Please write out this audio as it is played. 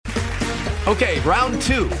Okay, round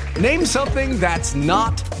 2. Name something that's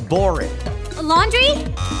not boring. A laundry?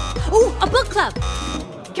 Ooh, a book club.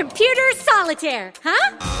 Computer solitaire,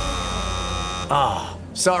 huh? Ah,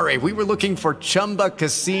 sorry, we were looking for Chumba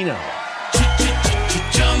Casino.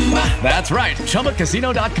 That's right,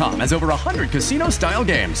 ChumbaCasino.com has over 100 casino-style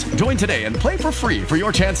games. Join today and play for free for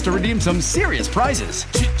your chance to redeem some serious prizes.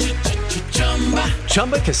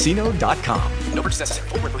 ChumbaCasino.com. No purchase necessary.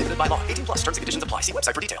 Void where prohibited by law. 18 plus. Terms and conditions apply. See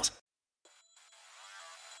website for details.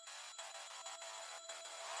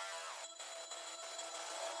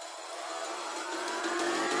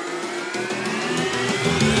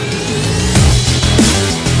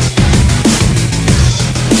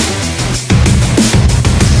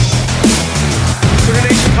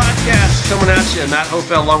 Coming at you, Matt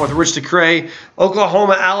Hofeld along with Rich DeCray.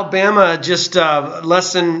 Oklahoma, Alabama, just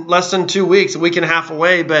less than 2 weeks, a week and a half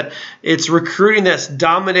away, but it's recruiting that's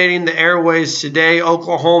dominating the airways today.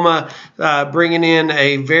 Oklahoma bringing in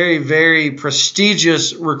a very, very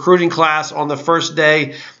prestigious recruiting class on the first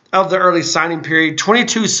day of the early signing period.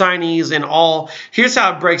 22 signees in all. Here's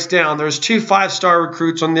how it breaks down. There's 2 5-star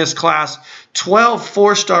recruits on this class, 12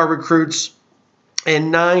 4-star recruits,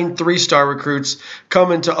 and 9 3-star recruits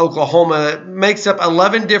coming to Oklahoma. It makes up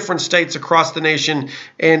 11 different states across the nation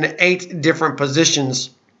and 8 different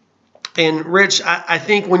positions. And Rich, I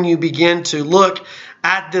think when you begin to look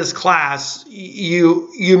at this class,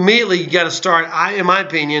 you immediately got to start, in my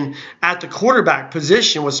opinion, at the quarterback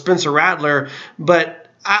position with Spencer Rattler.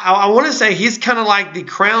 But I want to say he's kind of like the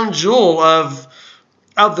crown jewel of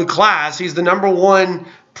the class. He's the number 1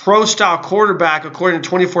 pro-style quarterback, according to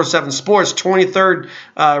 24/7 Sports, 23rd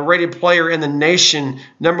rated player in the nation,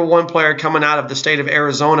 number 1 player coming out of the state of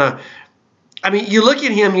Arizona. I mean, you look at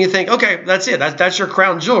him and you think, okay, that's it. That's your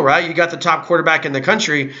crown jewel, right? You got the top quarterback in the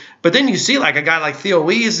country. But then you see like a guy like Theo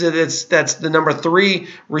Wees, that's the number 3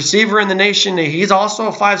 receiver in the nation. He's also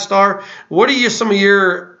a 5-star. What are some of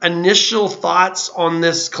your initial thoughts on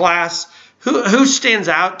this class? Who stands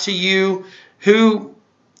out to you? Who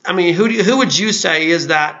would you say is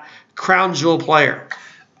that crown jewel player?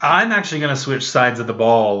 I'm actually going to switch sides of the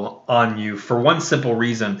ball on you for one simple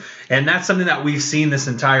reason, and that's something that we've seen this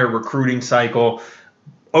entire recruiting cycle.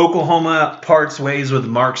 Oklahoma parts ways with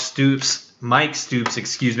Mike Stoops,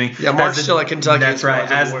 Yeah, Mark's still at Kentucky. That's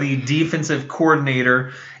right, as the defensive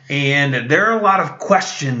coordinator, and there are a lot of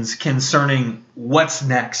questions concerning what's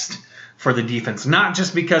next for the defense, not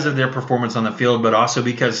just because of their performance on the field, but also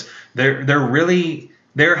because there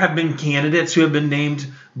have been candidates who have been named,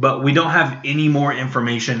 but we don't have any more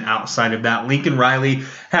information outside of that. Lincoln Riley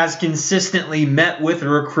has consistently met with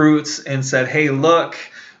recruits and said, hey, look,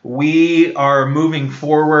 we are moving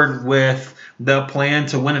forward with the plan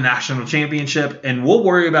to win a national championship, and we'll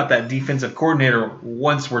worry about that defensive coordinator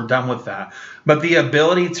once we're done with that. But the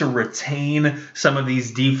ability to retain some of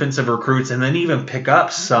these defensive recruits and then even pick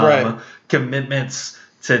up some commitments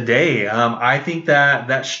today, I think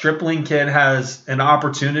that Stripling kid has an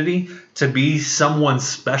opportunity to be someone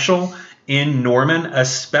special in Norman,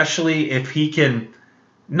 especially if he can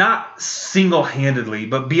not single-handedly,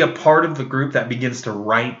 but be a part of the group that begins to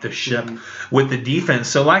right the ship with the defense.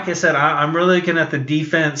 So like I said, I'm really looking at the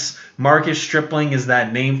defense. Marcus Stripling is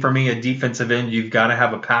that name for me, a defensive end. You've got to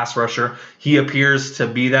have a pass rusher. He appears to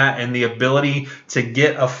be that, and the ability to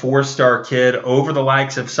get a 4-star kid over the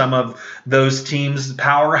likes of some of those teams,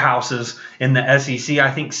 powerhouses in the SEC, I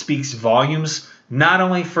think speaks volumes, not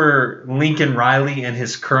only for Lincoln Riley and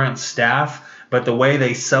his current staff, but the way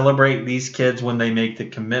they celebrate these kids when they make the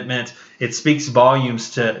commitment, it speaks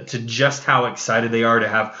volumes to just how excited they are to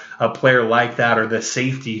have a player like that, or the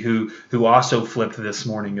safety who also flipped this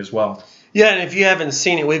morning as well. Yeah, and if you haven't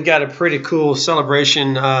seen it, we've got a pretty cool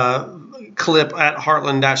celebration clip at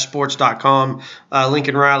heartland-sports.com.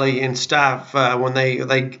 Lincoln Riley and staff, when they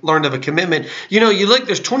learned of a commitment. You look,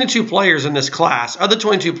 there's 22 players in this class. Of the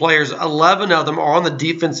 22 players, 11 of them are on the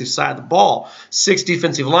defensive side of the ball. 6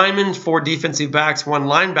 defensive linemen, 4 defensive backs, 1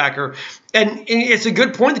 linebacker. And it's a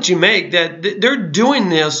good point that you make that they're doing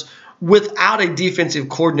this without a defensive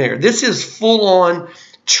coordinator. This is full-on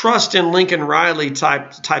trust in Lincoln Riley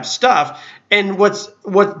type stuff. And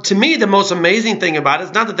what to me the most amazing thing about it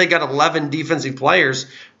is not that they got 11 defensive players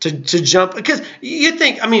to jump, because you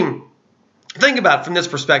think about it from this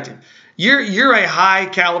perspective. You're a high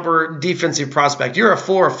caliber defensive prospect. You're a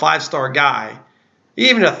 4 or 5-star guy,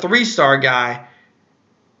 even a 3-star guy,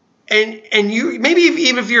 and you maybe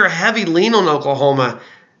even if you're a heavy lean on Oklahoma,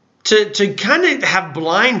 to kind of have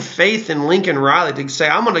blind faith in Lincoln Riley to say,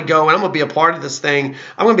 I'm going to go and I'm going to be a part of this thing.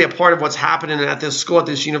 I'm going to be a part of what's happening at this school, at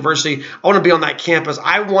this university. I want to be on that campus.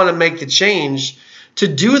 I want to make the change. to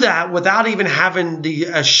do that without even having the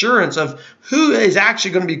assurance of who is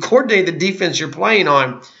actually going to be coordinating the defense you're playing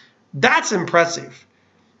on, that's impressive.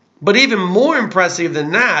 But even more impressive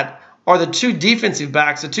than that are the two defensive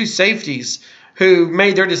backs, the two safeties, who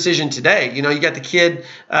made their decision today. You got the kid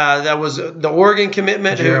that was the Oregon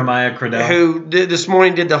commitment, Jeremiah Cradell, who this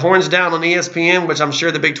morning did the horns down on ESPN, which I'm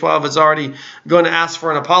sure the Big 12 is already going to ask for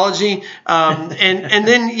an apology. And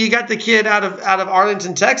then you got the kid out of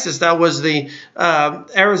Arlington, Texas, that was the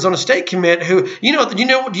Arizona State commit. Who do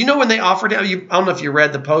you know when they offered him? I don't know if you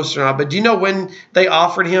read the post or not, but do you know when they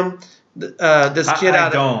offered him this kid I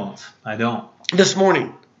don't. This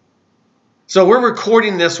morning. So we're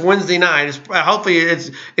recording this Wednesday night. Hopefully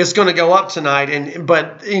it's going to go up tonight.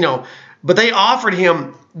 But they offered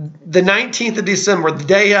him the 19th of December, the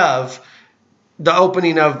day of the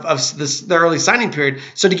opening of the early signing period.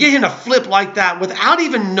 So to get him to flip like that without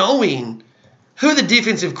even knowing who the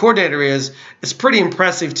defensive coordinator is pretty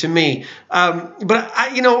impressive to me. But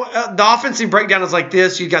the offensive breakdown is like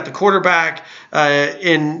this. You got the quarterback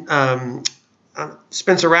in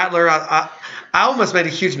Spencer Rattler. I almost made a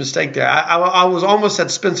huge mistake there. I was almost at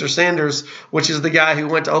Spencer Sanders, which is the guy who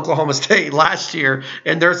went to Oklahoma State last year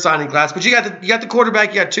in their signing class. But you got the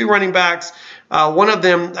quarterback, you got two running backs. One of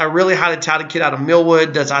them, a really highly touted kid out of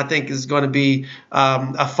Millwood, that I think is going to be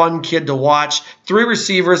a fun kid to watch. 3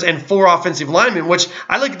 receivers and 4 offensive linemen, which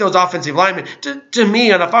I look at those offensive linemen. To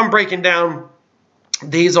me, and if I'm breaking down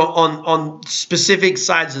these on specific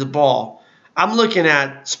sides of the ball, I'm looking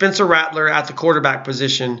at Spencer Rattler at the quarterback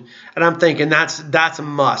position, and I'm thinking that's a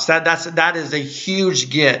must. That is a huge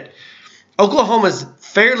get. Oklahoma's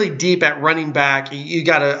fairly deep at running back. You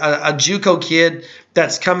got a JUCO kid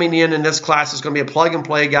that's coming in this class is going to be a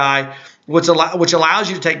plug-and-play guy, which allows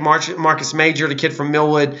you to take Marcus Major, the kid from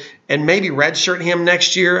Millwood, and maybe redshirt him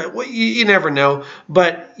next year. You never know.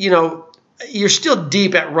 But, you're still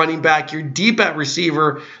deep at running back. You're deep at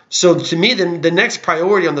receiver. So to me, the next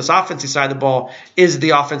priority on this offensive side of the ball is the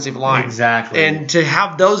offensive line. Exactly. And to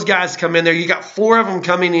have those guys come in there, you got 4 of them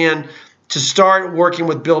coming in to start working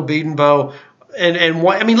with Bill Bedenbaugh.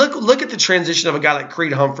 Look at the transition of a guy like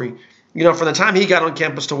Creed Humphrey. From the time he got on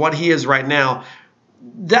campus to what he is right now,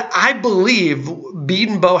 that I believe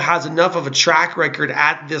Bedenbaugh has enough of a track record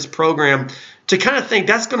at this program to kind of think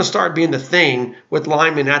that's going to start being the thing with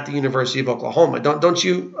linemen at the University of Oklahoma. Don't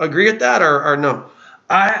you agree with that or no?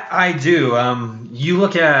 I do. You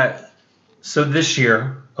look at – so this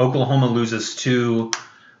year, Oklahoma loses 2 –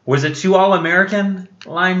 was it 2 All-American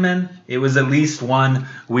linemen? It was at least 1.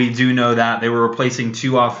 We do know that. They were replacing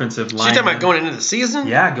 2 offensive linemen. So you're talking about going into the season?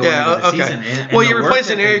 Yeah, going into the season. And you're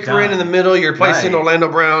replacing Eric Corinne in the middle. You're replacing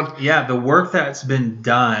Orlando Brown. Yeah, the work that's been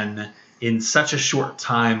done in such a short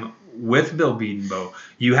time with Bill Bedenbaugh,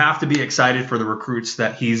 you have to be excited for the recruits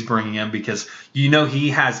that he's bringing in, because he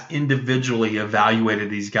has individually evaluated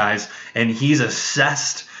these guys and he's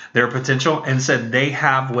assessed their potential and said they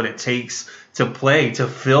have what it takes to play, to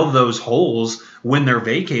fill those holes when they're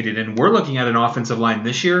vacated. And we're looking at an offensive line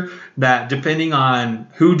this year that, depending on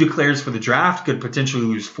who declares for the draft, could potentially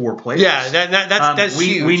lose 4 players. Yeah, that's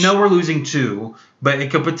huge. We know we're losing 2, but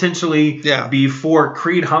it could potentially be 4.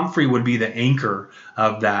 Creed Humphrey would be the anchor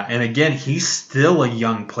of that. And again, he's still a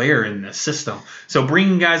young player in this system. So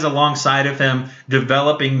bringing guys alongside of him,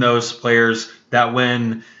 developing those players that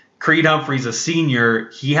when Creed Humphrey's a senior,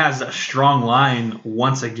 he has a strong line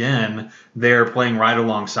once again there playing right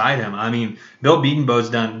alongside him. I mean, Bill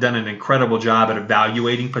Bedenbaugh's done an incredible job at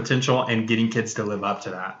evaluating potential and getting kids to live up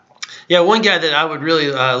to that. Yeah, one guy that I would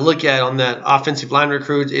really look at on that offensive line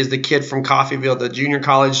recruit is the kid from Coffeyville, the junior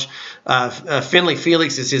college. Finley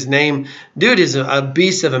Felix is his name. Dude is a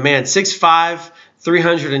beast of a man, 6'5",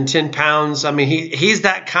 310 pounds. I mean, he's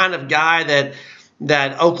that kind of guy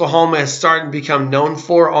that Oklahoma has started to become known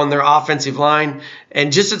for on their offensive line.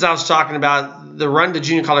 And just as I was talking about the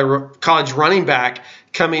junior college running back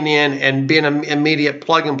coming in and being an immediate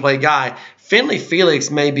plug-and-play guy, Finley Felix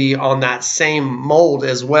may be on that same mold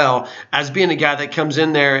as well, as being a guy that comes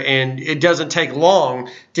in there and it doesn't take long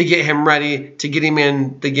to get him ready, to get him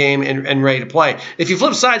in the game and ready to play. If you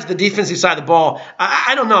flip sides to the defensive side of the ball,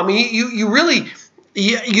 I don't know. I mean, you really –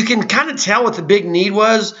 you can kind of tell what the big need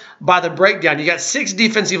was by the breakdown. You got 6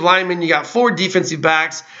 defensive linemen, you got 4 defensive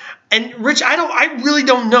backs. And Rich, I really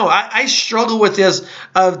don't know. I struggle with this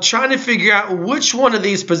of trying to figure out which one of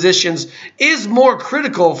these positions is more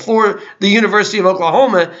critical for the University of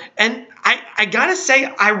Oklahoma. And I gotta say,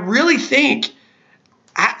 I really think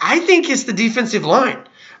I think it's the defensive line.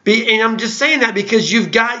 And I'm just saying that because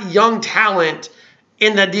you've got young talent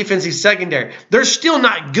in that defensive secondary. They're still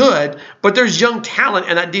not good, but there's young talent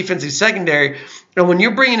in that defensive secondary. And when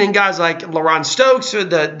you're bringing in guys like LaRon Stokes, or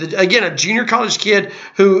again, a junior college kid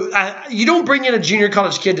who you don't bring in a junior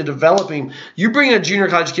college kid to develop him. You bring in a junior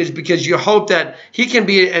college kid because you hope that he can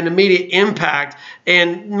be an immediate impact.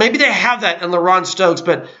 And maybe they have that in LaRon Stokes.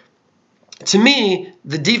 But to me,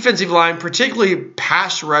 the defensive line, particularly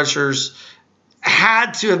pass rushers,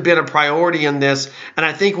 had to have been a priority in this. And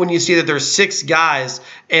I think when you see that there's 6 guys,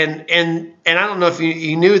 and I don't know if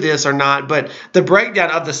you knew this or not, but the breakdown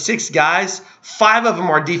of the 6 guys, 5 of them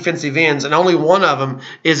are defensive ends, and only one of them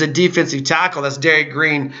is a defensive tackle. That's Derek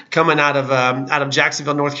Green coming out of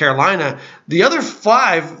Jacksonville, North Carolina. The other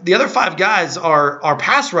 5 guys are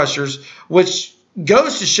pass rushers, which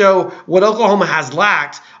goes to show what Oklahoma has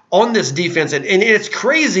lacked on this defense. And it's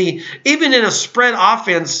crazy, even in a spread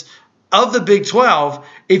offense of the Big 12,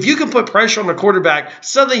 if you can put pressure on the quarterback,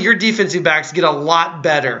 suddenly your defensive backs get a lot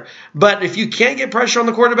better. But if you can't get pressure on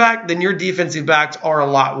the quarterback, then your defensive backs are a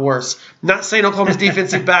lot worse. Not saying Oklahoma's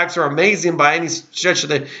defensive backs are amazing by any stretch of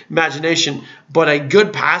the imagination, but a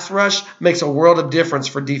good pass rush makes a world of difference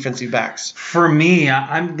for defensive backs. For me,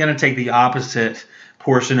 I'm going to take the opposite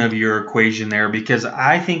portion of your equation there, because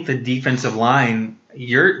I think the defensive line,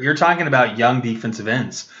 you're talking about young defensive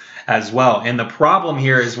ends as well. And the problem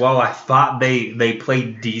here is, while I thought they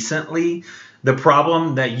played decently, the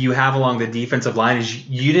problem that you have along the defensive line is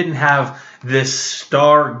you didn't have this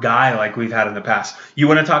star guy like we've had in the past. You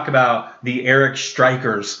want to talk about the Eric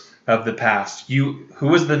Strikers of the past. Who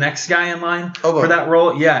was the next guy in line for that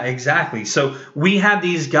role? Yeah, exactly. So we had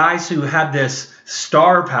these guys who had this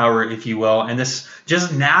star power, if you will, and this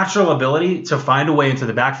just natural ability to find a way into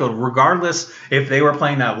the backfield, regardless if they were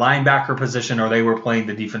playing that linebacker position or they were playing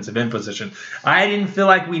the defensive end position. I didn't feel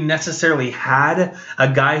like we necessarily had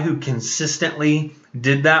a guy who consistently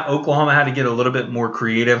did that. Oklahoma had to get a little bit more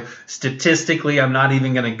creative. Statistically, I'm not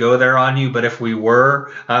even going to go there on you, but if we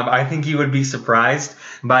were, I think you would be surprised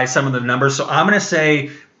by some of the numbers. So I'm going to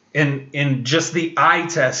say, in just the eye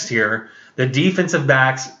test here, the defensive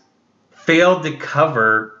backs failed to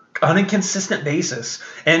cover on a consistent basis.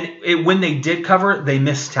 And when they did cover, they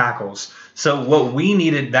missed tackles. So what we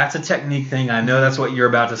needed, that's a technique thing. I know that's what you're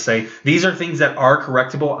about to say. These are things that are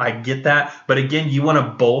correctable. I get that. But again, you want to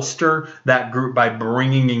bolster that group by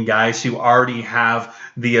bringing in guys who already have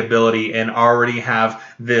the ability and already have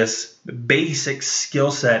this basic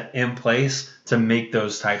skill set in place to make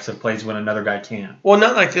those types of plays when another guy can't. Well,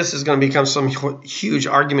 not like this is going to become some huge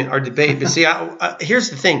argument or debate. But see,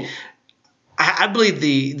 here's the thing. I believe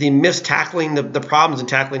the missed tackling, the problems in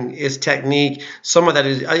tackling is technique. Some of that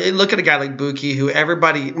is, look at a guy like Buki, who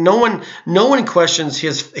no one questions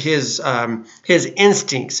his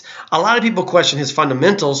instincts. A lot of people question his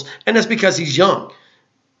fundamentals, and that's because he's young.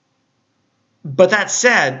 But that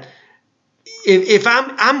said, if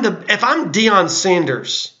I'm Deion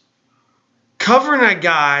Sanders, covering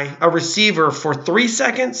a receiver for 3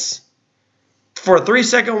 seconds, for a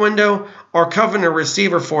 3-second window, or covering a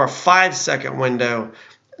receiver for a 5-second window,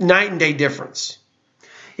 night and day difference.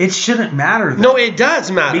 It shouldn't matter, though. No, it does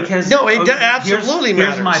matter. Because absolutely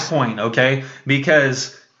matters. Here's my point, okay?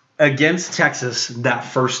 Because against Texas, that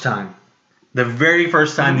first time, the very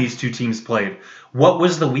first time these two teams played, what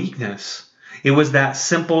was the weakness? It was that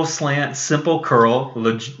simple slant, simple curl,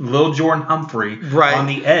 little Jordan Humphrey on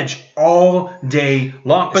the edge all day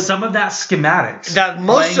long. But some of that schematics.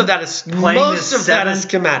 Most of that is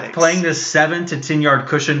schematics. Playing this 7 to 10 yard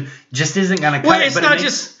cushion just isn't going to cut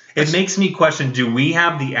it. It makes me question: do we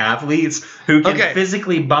have the athletes who can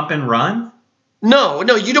physically bump and run? No,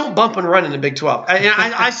 you don't bump and run in the Big 12.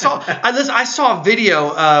 I saw a video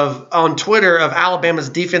on Twitter of Alabama's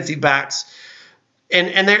defensive backs.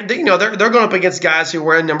 And they're going up against guys who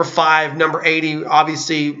were number 5, number 80,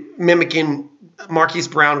 obviously mimicking Marquise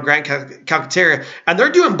Brown, Grant Calcaterra, and they're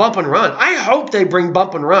doing bump and run. I hope they bring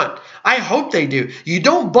bump and run. I hope they do. You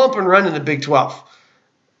don't bump and run in the Big 12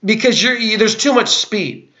 because there's too much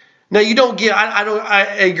speed. Now you don't give. I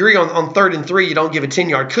agree on 3rd and 3. You don't give a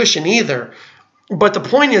 10-yard cushion either. But the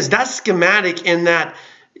point is that's schematic in that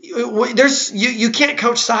you can't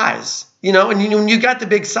coach size. And when you got the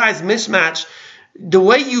big size mismatch. The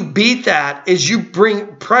way you beat that is you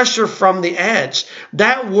bring pressure from the edge.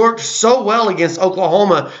 That worked so well against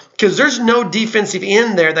Oklahoma because there's no defensive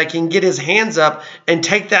end there that can get his hands up and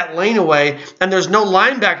take that lane away. And there's no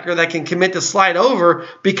linebacker that can commit to slide over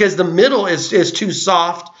because the middle is too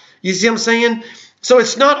soft. You see what I'm saying? So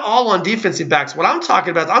it's not all on defensive backs. What I'm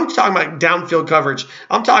talking about downfield coverage.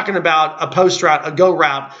 I'm talking about a post route, a go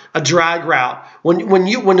route, a drag route. When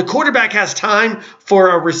the quarterback has time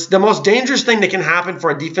for the most dangerous thing that can happen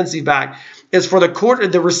for a defensive back is for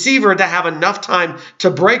the receiver to have enough time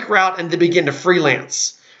to break route and to begin to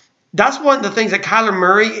freelance. That's one of the things that Kyler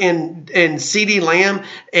Murray and CeeDee Lamb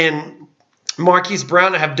and Marquise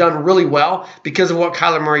Brown have done really well because of what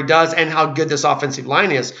Kyler Murray does and how good this offensive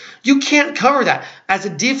line is. You can't cover that. As a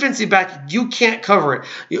defensive back, you can't cover it.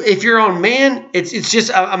 If you're on man, it's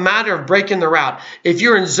just a matter of breaking the route. If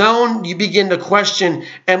you're in zone, you begin to question,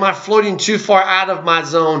 am I floating too far out of my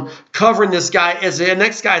zone, covering this guy as the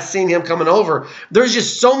next guy's seeing him coming over? There's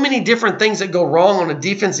just so many different things that go wrong on a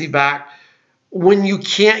defensive back when you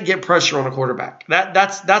can't get pressure on a quarterback.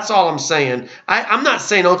 That's all I'm saying. I'm not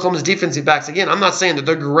saying Oklahoma's defensive backs, again, I'm not saying that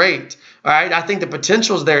they're great. All right, I think the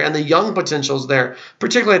potential's there and the young potential's there,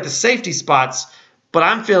 particularly at the safety spots. But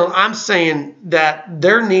I'm saying that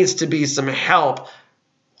there needs to be some help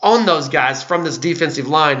on those guys from this defensive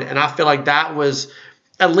line, and I feel like that was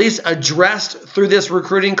at least addressed through this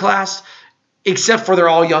recruiting class. Except for they're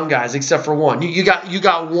all young guys, except for one. You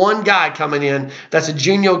got one guy coming in that's a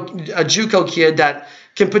JUCO kid that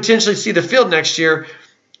can potentially see the field next year.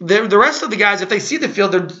 The rest of the guys, if they see the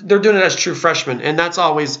field, they're doing it as true freshmen, and that's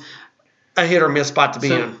always a hit or miss spot to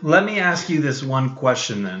be in. Let me ask you this one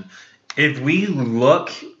question then. If we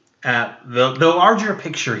look at the larger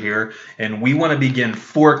picture here, and we want to begin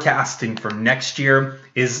forecasting for next year,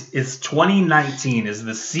 is 2019 is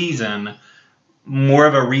the season more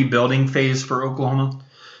of a rebuilding phase for Oklahoma?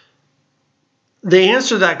 The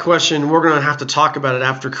answer to that question, we're going to have to talk about it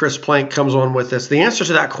after Chris Plank comes on with us. The answer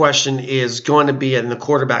to that question is going to be in the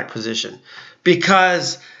quarterback position,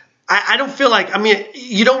 because I don't feel like,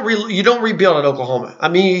 you don't rebuild at Oklahoma.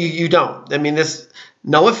 You don't. This.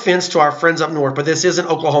 No offense to our friends up north, but this isn't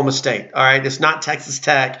Oklahoma State. All right, it's not Texas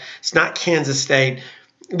Tech. It's not Kansas State.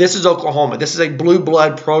 This is Oklahoma. This is a blue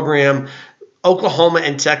blood program. Oklahoma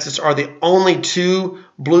and Texas are the only two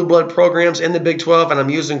blue blood programs in the Big 12, and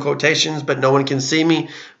I'm using quotations, but no one can see me,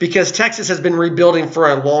 because Texas has been rebuilding for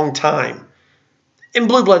a long time, and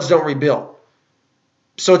blue bloods don't rebuild.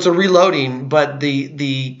 So it's a reloading, but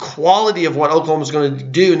the quality of what Oklahoma is going to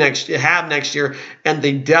do next year, and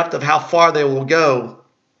the depth of how far they will go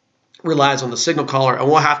relies on the signal caller, and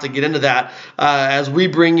we'll have to get into that as we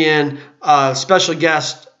bring in a special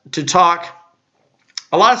guest to talk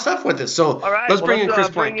a lot of stuff with us. So all right, let's bring in Chris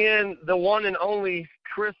Plank. Bring in the one and only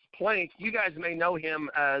Chris Plank. You guys may know him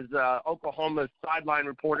as Oklahoma's sideline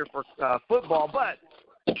reporter for football, but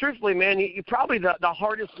truthfully, man, you're probably the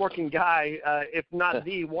hardest working guy, if not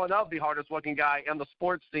the one of the hardest working guy on the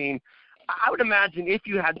sports scene. I would imagine if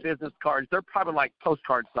you had business cards, they're probably like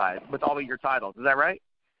postcard size with all of your titles. Is that right?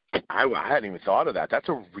 I hadn't even thought of that. That's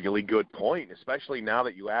a really good point, especially now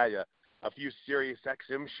that you add a few Sirius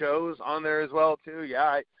XM shows on there as well, too.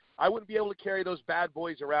 Yeah, I wouldn't be able to carry those bad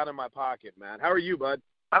boys around in my pocket, man. How are you, bud?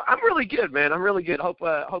 I'm really good, man. I'm really good. Hope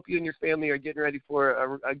you and your family are getting ready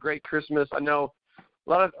for a great Christmas. I know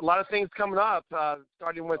a lot of things coming up,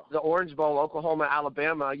 starting with the Orange Bowl, Oklahoma,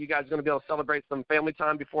 Alabama. You guys going to be able to celebrate some family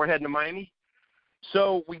time before heading to Miami?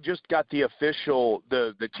 So we just got the official –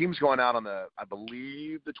 the team's going out on I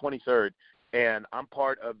believe the 23rd. And I'm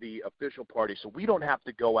part of the official party, so we don't have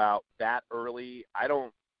to go out that early. I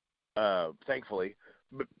don't, thankfully,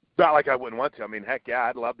 but not like I wouldn't want to. Heck yeah,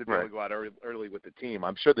 I'd love to be able to go out early with the team.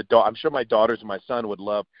 I'm sure my daughters and my son would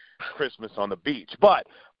love Christmas on the beach. But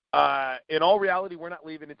in all reality, we're not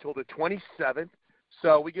leaving until the 27th,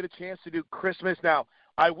 so we get a chance to do Christmas. Now,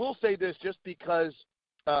 I will say this just because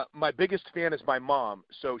my biggest fan is my mom,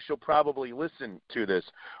 so she'll probably listen to this,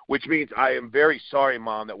 which means I am very sorry,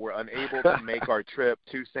 Mom, that we're unable to make our trip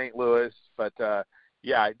to St. Louis. But,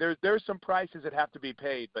 yeah, there's some prices that have to be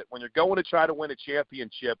paid. But when you're going to try to win a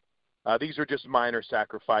championship, these are just minor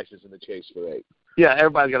sacrifices in the chase for 8. Yeah,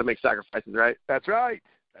 everybody's got to make sacrifices, right? That's right.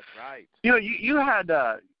 That's right.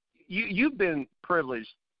 You've been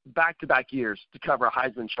privileged back-to-back years to cover a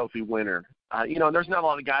Heisman Trophy winner. There's not a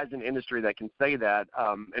lot of guys in the industry that can say that,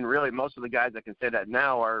 and really most of the guys that can say that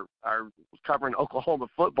now are covering Oklahoma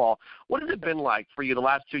football. What has it been like for you the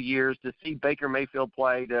last 2 years to see Baker Mayfield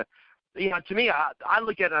play? To me, I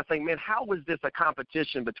look at it and I think, man, how was this a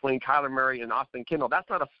competition between Kyler Murray and Austin Kendall? That's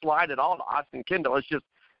not a slight at all to Austin Kendall. It's just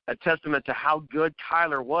a testament to how good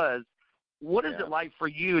Kyler was. What is it like for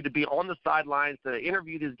you to be on the sidelines, to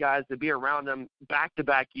interview these guys, to be around them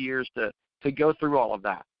back-to-back years, to go through all of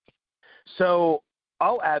that? So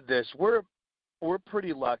I'll add this. We're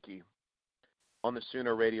pretty lucky on the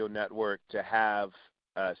Sooner Radio Network to have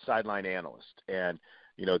a sideline analyst. And,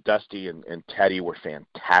 Dusty and Teddy were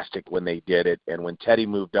fantastic when they did it. And when Teddy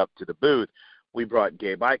moved up to the booth, we brought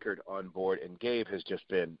Gabe Eichert on board, and Gabe has just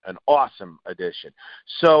been an awesome addition.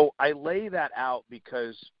 So I lay that out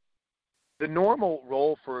because the normal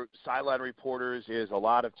role for sideline reporters is a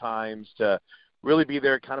lot of times to really be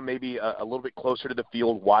there kind of maybe a little bit closer to the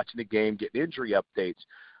field, watching the game, getting injury updates.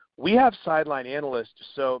 We have sideline analysts,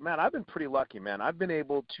 so, man, I've been pretty lucky, man. I've been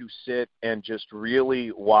able to sit and just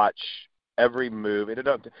really watch every move.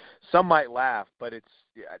 Some might laugh, but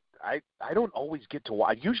I don't always get to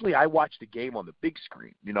watch. Usually I watch the game on the big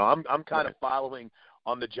screen. I'm kind of following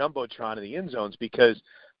on the Jumbotron in the end zones because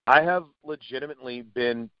I have legitimately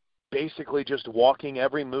been basically just walking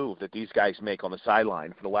every move that these guys make on the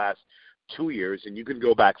sideline for the last 2 years, and you can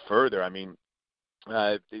go back further. I mean,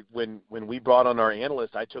 when we brought on our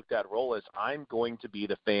analyst, I took that role as I'm going to be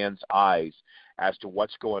the fans' eyes as to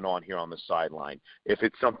what's going on here on the sideline. If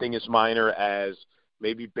it's something as minor as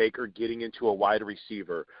maybe Baker getting into a wide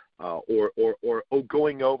receiver, or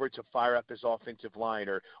going over to fire up his offensive line,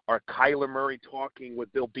 or Kyler Murray talking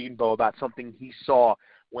with Bill Beanbo about something he saw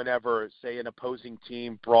whenever, say, an opposing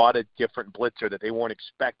team brought a different blitzer that they weren't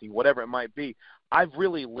expecting, whatever it might be. I've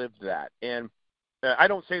really lived that. And I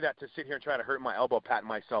don't say that to sit here and try to hurt my elbow, patting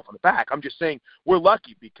myself on the back. I'm just saying we're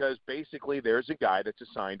lucky because basically there's a guy that's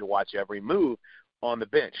assigned to watch every move on the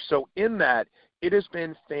bench. So in that, it has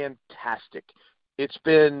been fantastic. It's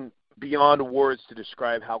been beyond words to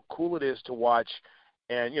describe how cool it is to watch.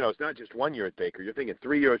 And, it's not just 1 year at Baker. You're thinking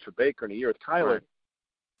 3 years for Baker and a year with Kyler. Right.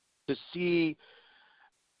 To see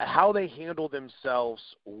how they handle themselves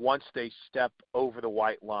once they step over the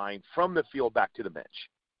white line from the field back to the bench.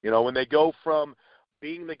 When they go from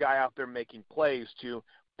being the guy out there making plays to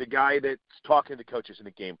the guy that's talking to coaches in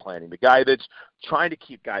the game planning, the guy that's trying to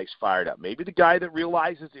keep guys fired up, maybe the guy that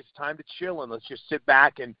realizes it's time to chill and let's just sit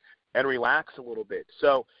back and relax a little bit.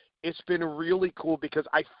 So it's been really cool because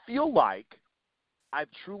I feel like I've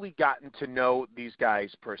truly gotten to know these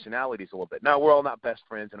guys' personalities a little bit. Now, we're all not best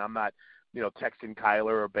friends, and I'm not, texting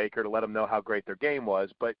Kyler or Baker to let them know how great their game was,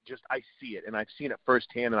 but just I see it, and I've seen it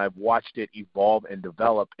firsthand, and I've watched it evolve and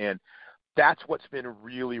develop, and that's what's been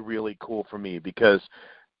really, really cool for me because,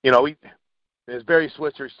 as Barry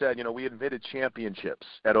Switzer said, we invented championships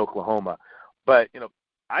at Oklahoma, but,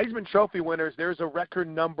 Heisman Trophy winners, there's a record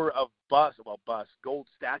number of gold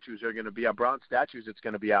statues are going to be, bronze statues that's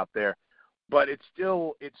going to be out there. But it's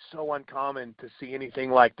so uncommon to see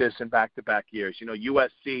anything like this in back-to-back years.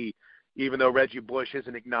 USC, even though Reggie Bush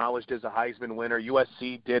isn't acknowledged as a Heisman winner,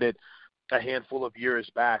 USC did it a handful of years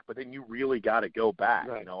back. But then you really got to go back.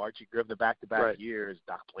 Right. Archie Grimm, the back-to-back years,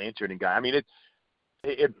 Doc Blanchard and guy. I mean,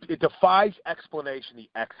 it defies explanation, the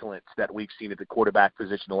excellence that we've seen at the quarterback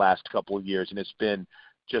position the last couple of years, and it's been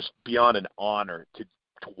just beyond an honor to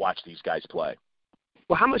watch these guys play.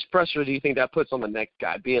 Well, how much pressure do you think that puts on the next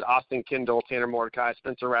guy, be it Austin Kendall, Tanner Mordecai,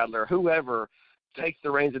 Spencer Rattler, whoever takes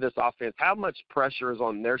the reins of this offense? How much pressure is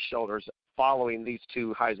on their shoulders following these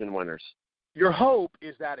two Heisman winners? Your hope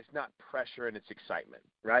is that it's not pressure and it's excitement,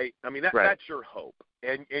 right? I mean, that's your hope.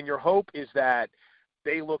 And your hope is that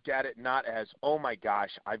they look at it not as, oh, my gosh,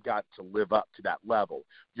 I've got to live up to that level.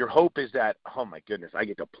 Your hope is that, oh, my goodness, I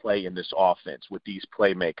get to play in this offense with these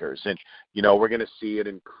playmakers. And, we're going to see an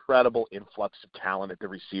incredible influx of talent at the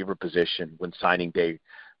receiver position when signing day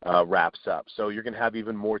wraps up. So you're going to have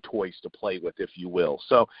even more toys to play with, if you will.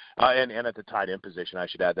 So and at the tight end position, I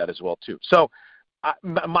should add that as well, too. So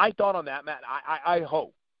my thought on that, Matt, I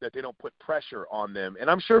hope that they don't put pressure on them. And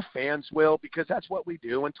I'm sure fans will because that's what we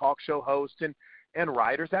do, and talk show hosts and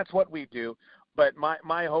writers, that's what we do. But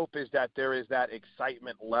my hope is that there is that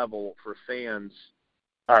excitement level for fans,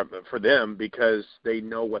 for them, because they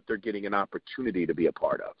know what they're getting an opportunity to be a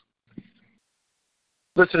part of.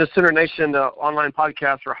 Listen to Center Nation, the online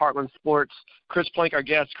podcast for Heartland Sports. Chris Plank, our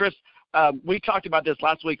guest. Chris, we talked about this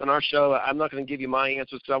last week on our show. I'm not going to give you my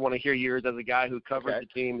answers because I want to hear yours as a guy who covers the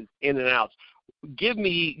team in and out. Give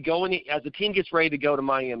me, as the team gets ready to go to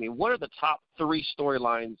Miami, what are the top 3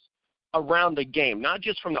 storylines around the game, not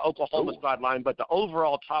just from the Oklahoma sideline, but the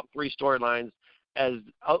overall top 3 storylines as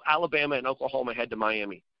Alabama and Oklahoma head to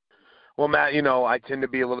Miami? Well, Matt, I tend to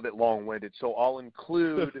be a little bit long-winded, so I'll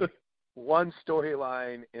include one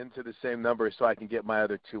storyline into the same number so I can get my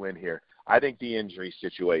other 2 in here. I think the injury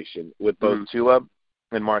situation with both Tua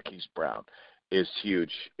and Marquise Brown is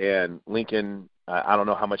huge. And Lincoln, I don't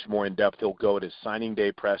know how much more in-depth he'll go at his signing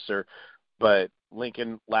day presser, but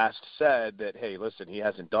Lincoln last said that, hey, listen, he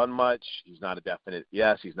hasn't done much. He's not a definite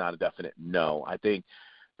yes. He's not a definite no. I think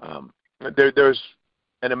there's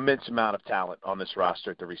an immense amount of talent on this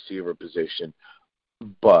roster at the receiver position,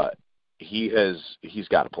 but he's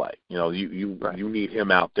got to play. You know, you need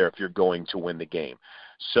him out there if you're going to win the game.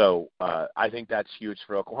 So I think that's huge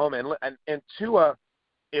for Oklahoma. And Tua,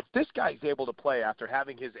 if this guy's able to play after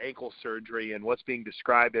having his ankle surgery and what's being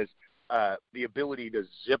described as the ability to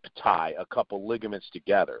zip tie a couple ligaments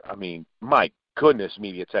together, I mean, my goodness,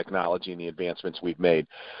 media technology and the advancements we've made.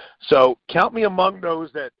 So count me among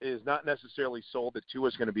those that is not necessarily sold that Tua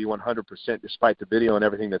is going to be 100% despite the video and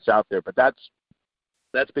everything that's out there. But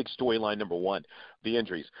that's big storyline number one, the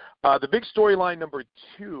injuries. The big storyline number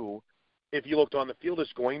two, if you looked on the field, is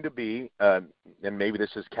going to be, and maybe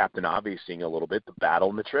this is Captain Obvious-ing a little bit, the battle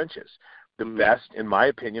in the trenches. The best, in my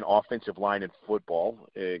opinion, offensive line in football,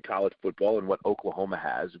 in college football, and what Oklahoma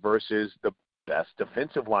has versus the best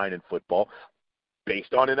defensive line in football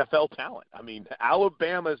based on NFL talent. I mean,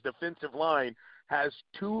 Alabama's defensive line has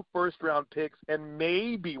 2 first-round picks and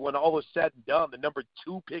maybe, when all is said and done, the number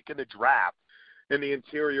 2 pick in the draft in the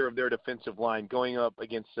interior of their defensive line going up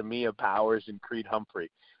against Samia Powers and Creed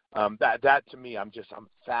Humphrey. That to me, I'm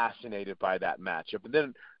fascinated by that matchup. And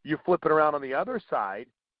then you flip it around on the other side,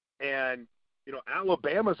 and you know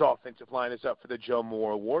Alabama's offensive line is up for the Joe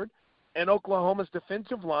Moore Award, and Oklahoma's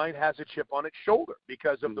defensive line has a chip on its shoulder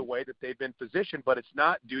because of the way that they've been positioned. But it's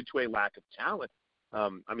not due to a lack of talent.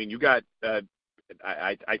 I mean, you got.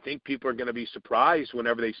 I think people are going to be surprised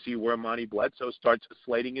whenever they see where Monty Bledsoe starts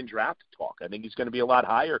slating in draft talk. I think he's going to be a lot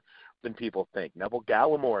higher than people think. Neville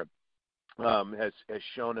Gallimore has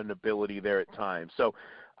shown an ability there at times. So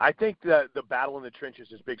I think the battle in the trenches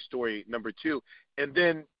is big story number two. And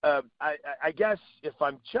then I guess if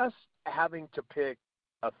I'm just having to pick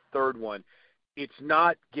a third one, it's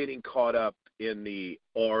not getting caught up in the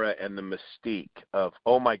aura and the mystique of,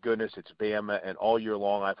 oh, my goodness, it's Bama, and all year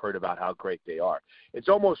long I've heard about how great they are. It's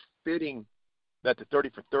almost fitting that the 30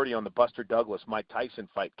 for 30 on the Buster Douglas-Mike Tyson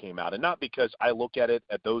fight came out, and not because I look at it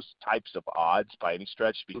at those types of odds by any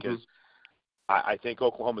stretch, because I think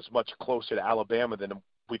Oklahoma's much closer to Alabama than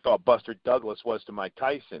we thought Buster Douglas was to Mike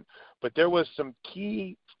Tyson. But there was some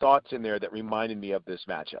key thoughts in there that reminded me of this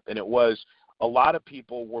matchup, and it was a lot of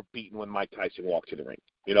people were beaten when Mike Tyson walked to the ring.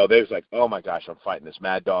 You know, there's like, oh, my gosh, I'm fighting this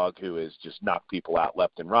mad dog who has just knocked people out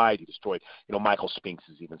left and right. He destroyed, you know, Michael Spinks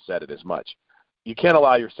has even said it as much. You can't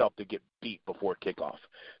allow yourself to get beat before kickoff.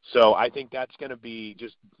 So I think that's going to be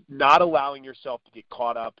just not allowing yourself to get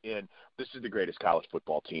caught up in this is the greatest college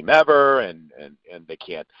football team ever, and they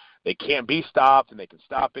can't be stopped, and they can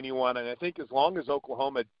stop anyone. And I think as long as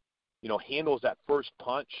Oklahoma, you know, handles that first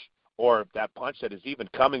punch or that punch that is even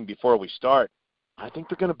coming before we start, I think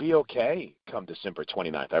they're going to be okay come December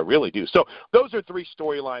 29th. I really do. So those are three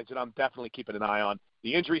storylines that I'm definitely keeping an eye on.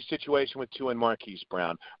 The injury situation with Tua and Marquise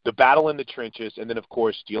Brown, the battle in the trenches, and then, of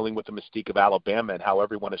course, dealing with the mystique of Alabama and how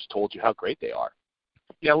everyone has told you how great they are.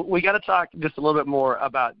 Yeah, we got to talk just a little bit more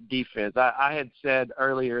about defense. I had said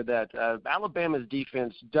earlier that Alabama's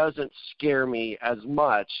defense doesn't scare me as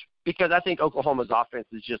much because I think Oklahoma's offense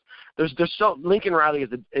is just there's so Lincoln Riley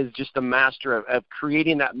is just a master of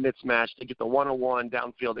creating that mismatch to get the one-on-one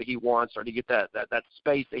downfield that he wants or to get that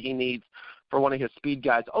space that he needs for one of his speed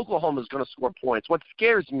guys. Oklahoma's going to score points. What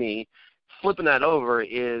scares me, flipping that over,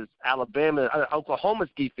 is Oklahoma's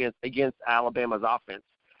defense against Alabama's offense.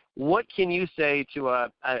 What can you say to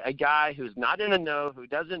a guy who's not in the know, who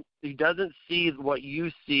doesn't see what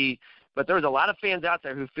you see, but there's a lot of fans out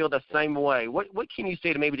there who feel the same way? What can you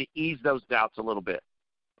say to ease those doubts a little bit?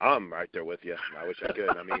 I'm right there with you. I wish I could.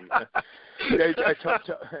 I mean,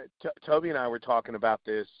 Toby and I were talking about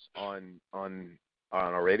this on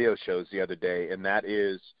our radio shows the other day, and that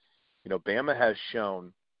is, you know, Bama has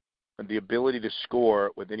shown the ability to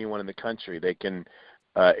score with anyone in the country. They can.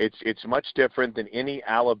 It's much different than any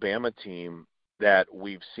Alabama team that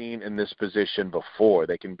we've seen in this position before.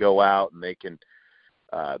 They can go out and they can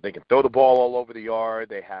throw the ball all over the yard.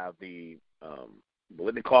 They have the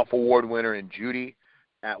Litnikoff Award winner in Judy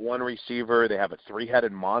at one receiver. They have a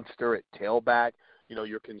three-headed monster at tailback. You know,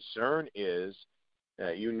 your concern is,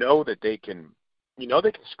 that they can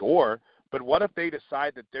score, but what if they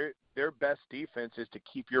decide that their best defense is to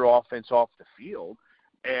keep your offense off the field?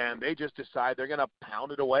 And they just decide they're going to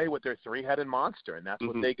pound it away with their three-headed monster, and that's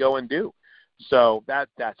what they go and do. So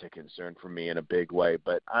that's a concern for me in a big way.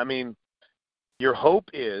 But, I mean, your hope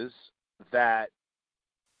is that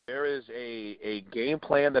there is a game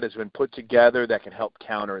plan that has been put together that can help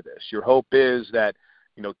counter this. Your hope is that,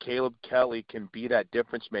 you know, Caleb Kelly can be that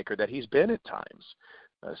difference maker that he's been at times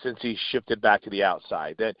since he shifted back to the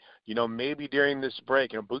outside. That, you know, maybe during this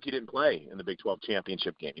break, Buki didn't play in the Big 12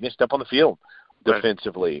 championship game. He didn't step on the field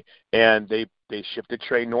defensively, and they shifted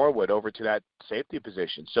Trey Norwood over to that safety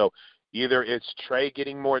position. So Either it's Trey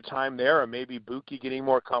getting more time there or maybe Buki getting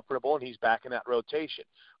more comfortable and he's back in that rotation.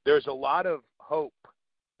 There's a lot of hope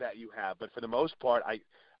that you have, but for the most part,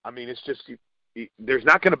 I mean, it's just there's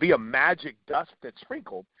not going to be a magic dust that's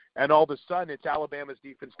sprinkled, and all of a sudden it's Alabama's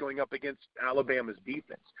defense going up against Alabama's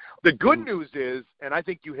defense. The good news is, and I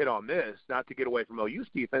think you hit on this, not to get away from OU's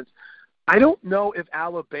defense, I don't know if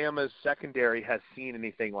Alabama's secondary has seen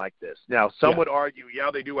anything like this. Now, some would argue,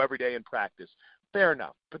 they do every day in practice. Fair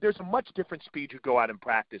enough. But there's a much different speed you go out in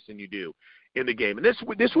practice than you do in the game. And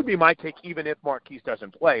this would be my take, even if Marquise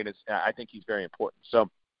doesn't play, and I think he's very important. So,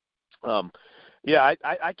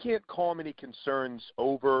 I can't call him any concerns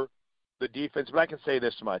over the defense, but I can say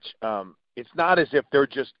this much. It's not as if they're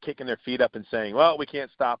just kicking their feet up and saying, well, we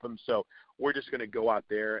can't stop them, so we're just going to go out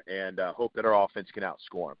there and hope that our offense can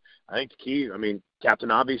outscore them. I think the key, Captain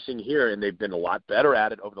Obvious thing here, and they've been a lot better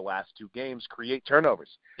at it over the last 2 games, create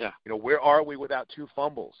turnovers. Yeah. Where are we without 2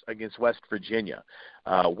 fumbles against West Virginia?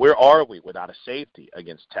 Where are we without a safety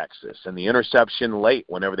against Texas? And the interception late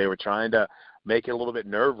whenever they were trying to make it a little bit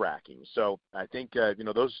nerve-wracking. So I think,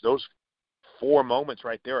 those 4 moments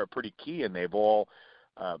right there are pretty key, and they've all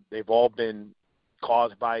been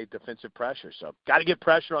caused by defensive pressure. So got to get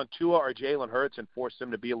pressure on Tua or Jalen Hurts and force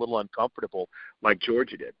them to be a little uncomfortable like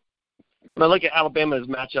Georgia did. When I look at Alabama's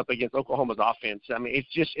matchup against Oklahoma's offense,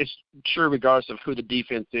 it's true regardless of who the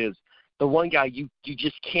defense is. The one guy you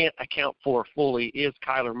just can't account for fully is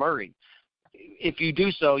Kyler Murray. If you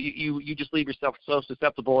do so, you just leave yourself so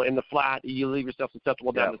susceptible in the flat. You leave yourself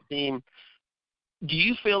susceptible down the seam. Do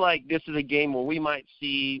you feel like this is a game where we might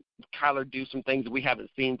see Kyler do some things that we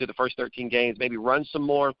haven't seen through the first 13 games, maybe run some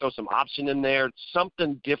more, throw some option in there,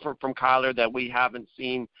 something different from Kyler that we haven't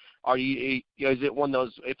seen? Is it one of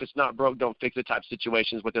those, if it's not broke, don't fix it type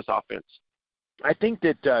situations with this offense? I think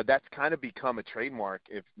that that's kind of become a trademark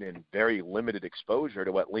in very limited exposure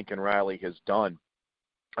to what Lincoln Riley has done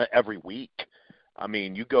every week.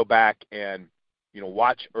 You go back and,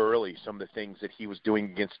 watch early some of the things that he was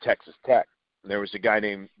doing against Texas Tech. There was a guy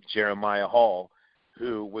named Jeremiah Hall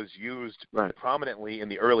who was used prominently in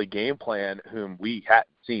the early game plan, whom we hadn't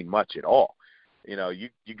seen much at all. You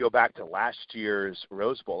go back to last year's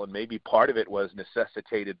Rose Bowl, and maybe part of it was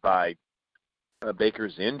necessitated by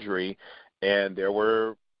Baker's injury, and there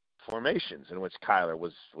were formations in which Kyler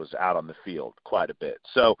was out on the field quite a bit.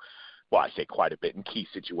 So, well, I say quite a bit in key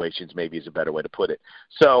situations, maybe is a better way to put it.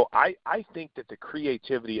 So I think that the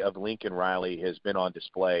creativity of Lincoln Riley has been on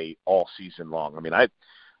display all season long. I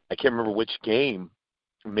can't remember which game.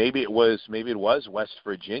 Maybe it was West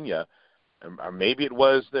Virginia, or maybe it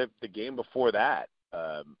was the game before that,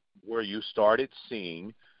 where you started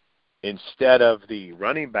seeing, instead of the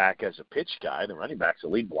running back as a pitch guy, the running back's a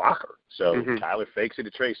lead blocker. So Kyler fakes it to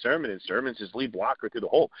Trey Sermon, and Sermon's his lead blocker through the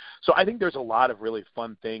hole. So I think there's a lot of really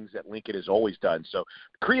fun things that Lincoln has always done. So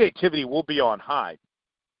creativity will be on high.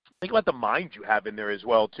 Think about the mind you have in there as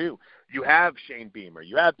well, too. You have Shane Beamer.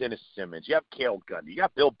 You have Dennis Simmons. You have Cale Gundy. You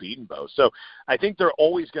got Bill Bedenbaugh. So I think they're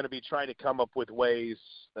always going to be trying to come up with ways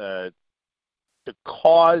to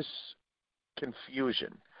cause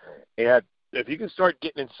confusion. And if you can start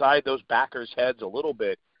getting inside those backers' heads a little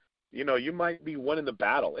bit, you might be winning the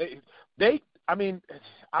battle.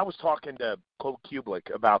 I was talking to Cole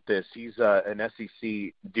Kublik about this. He's an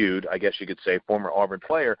SEC dude, I guess you could say, former Auburn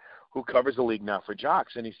player who covers the league now for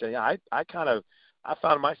Jocks. And he said, I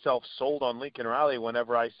found myself sold on Lincoln Riley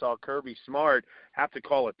whenever I saw Kirby Smart have to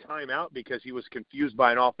call a timeout because he was confused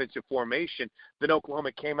by an offensive formation. Then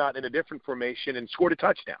Oklahoma came out in a different formation and scored a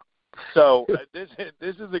touchdown. So this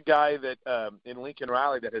is a guy that in Lincoln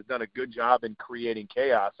Riley that has done a good job in creating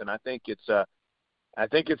chaos, and I think it's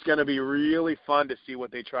going to be really fun to see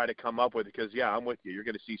what they try to come up with because, I'm with you. You're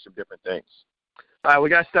going to see some different things. All right, we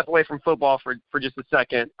got to step away from football for just a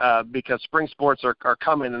second because spring sports are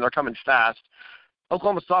coming, and they're coming fast.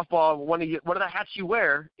 Oklahoma softball, one of the hats you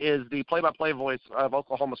wear is the play-by-play voice of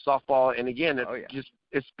Oklahoma softball, and again,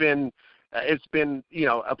 it's been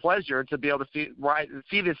a pleasure to be able to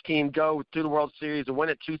see this team go to the World Series and win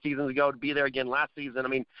it 2 seasons ago, to be there again last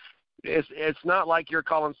season. It's not like you're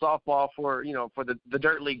calling softball for the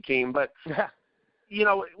dirt league team, but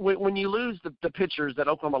when you lose the pitchers that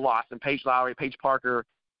Oklahoma lost, and Paige Lowry, Paige Parker,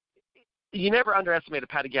 you never underestimate a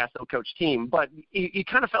Patty Gasso coach team, but you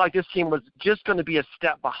kind of felt like this team was just going to be a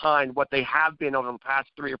step behind what they have been over the past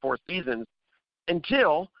 3 or 4 seasons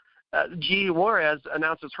until G. Juarez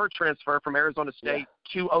announces her transfer from Arizona State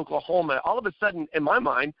to Oklahoma. All of a sudden, in my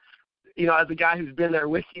mind, as a guy who's been there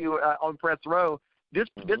with you on press row, this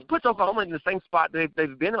puts Oklahoma in the same spot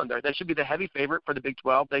they've been under. They should be the heavy favorite for the Big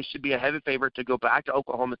 12. They should be a heavy favorite to go back to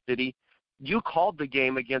Oklahoma City. you called the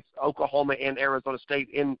game against Oklahoma and Arizona State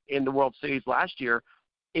in the World Series last year.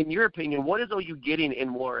 In your opinion, what is OU getting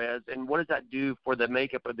in Juarez, and what does that do for the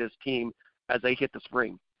makeup of this team as they hit the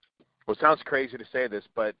spring? Well, it sounds crazy to say this,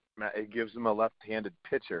 but it gives them a left-handed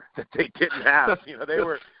pitcher that they didn't have.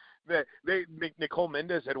 Nicole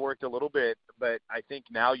Mendez had worked a little bit, but I think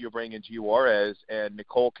now you're bringing G. Juarez, and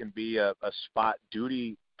Nicole can be a spot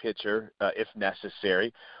duty pitcher if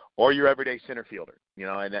necessary, or your everyday center fielder.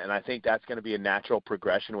 And I think that's going to be a natural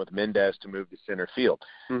progression with Mendez to move to center field.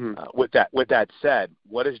 Mm-hmm. With that said,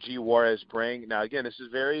 what does G. Juarez bring? Now, again, this is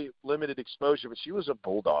very limited exposure, but she was a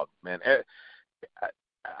bulldog, man.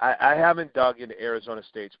 I haven't dug into Arizona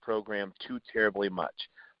State's program too terribly much.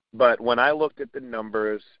 But when I looked at the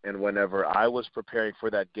numbers and whenever I was preparing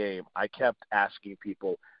for that game, I kept asking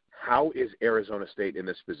people, how is Arizona State in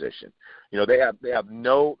this position? They have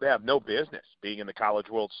no business being in the College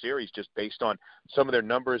World Series just based on some of their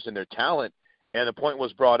numbers and their talent. And the point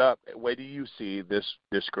was brought up, where do you see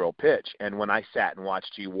this girl pitch? And when I sat and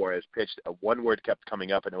watched G. Juarez pitch, one word kept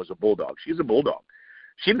coming up, and it was a bulldog. She's a bulldog.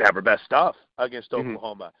 She didn't have her best stuff against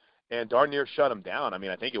Oklahoma, and darn near shut them down. I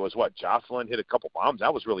mean, I think it was Jocelyn hit a couple bombs.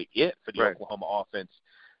 That was really it for the Oklahoma offense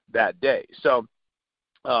that day. So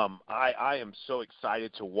I am so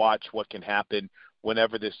excited to watch what can happen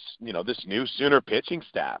whenever this new Sooner pitching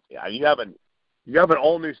staff. You have an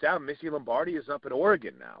all new staff. Missy Lombardi is up in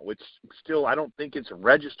Oregon now, which still I don't think it's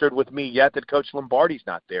registered with me yet that Coach Lombardi's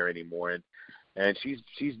not there anymore, and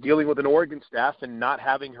she's dealing with an Oregon staff and not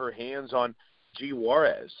having her hands on G.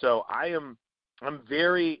 Juarez. So I'm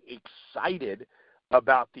very excited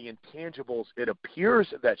about the intangibles it appears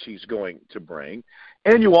that she's going to bring.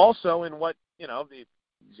 And you also, in what,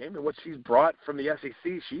 Jamie, what she's brought from the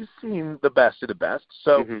SEC, she's seen the best of the best.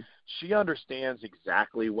 So she understands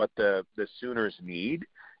exactly what the Sooners need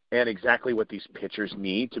and exactly what these pitchers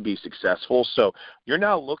need to be successful. So you're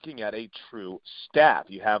now looking at a true staff.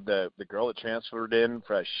 You have the girl that transferred in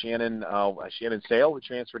for Shannon Sale, who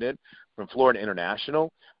transferred in from Florida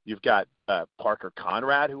International. You've got Parker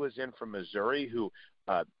Conrad, who was in from Missouri, who,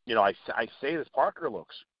 I say this, Parker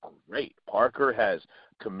looks great. Parker has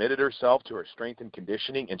committed herself to her strength and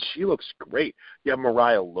conditioning, and she looks great. You have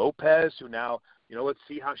Mariah Lopez, who now, let's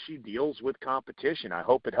see how she deals with competition. I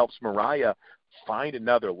hope it helps Mariah find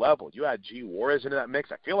another level. You add G. Juarez into that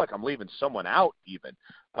mix. I feel like I'm leaving someone out even.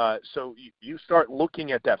 So you start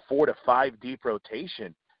looking at that 4 to 5 deep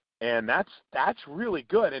rotation, and that's really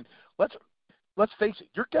good. And let's face it,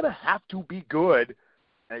 you're going to have to be good,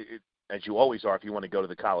 as you always are if you want to go to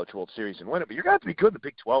the College World Series and win it, but you're going to have to be good in the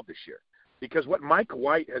Big 12 this year. Because what Mike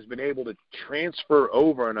White has been able to transfer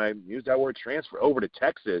over, and I use that word transfer over to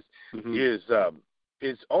Texas, is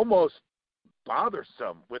almost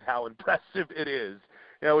bothersome with how impressive it is,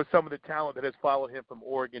 with some of the talent that has followed him from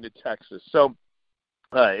Oregon to Texas. So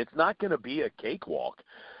it's not going to be a cakewalk,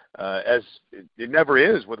 as it never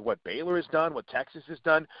is with what Baylor has done, what Texas has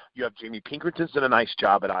done. You have Jamie Pinkerton's done a nice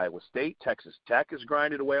job at Iowa State. Texas Tech has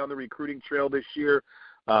grinded away on the recruiting trail this year.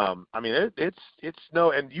 It's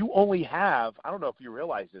no, and you only have, I don't know if you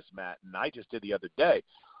realize this, Matt, and I just did the other day,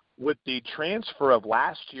 with the transfer of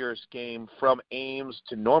last year's game from Ames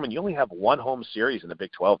to Norman, you only have one home series in the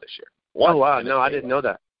Big 12 this year. Oh, wow. No, I didn't know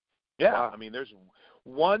that. Yeah. Wow. I mean, there's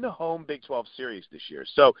one home Big 12 series this year.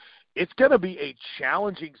 So it's going to be a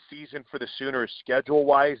challenging season for the Sooners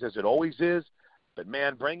schedule-wise, as it always is. But,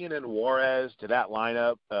 man, bringing in Juarez to that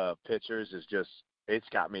lineup of pitchers is just, it's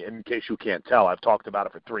got me, in case you can't tell, I've talked about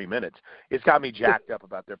it for 3 minutes. It's got me jacked up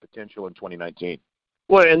about their potential in 2019.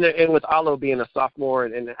 Well, and with Alo being a sophomore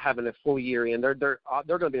and having a full year in, they're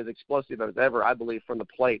going to be as explosive as ever, I believe, from the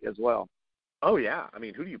plate as well. Oh, yeah. I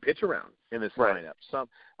mean, who do you pitch around in this lineup?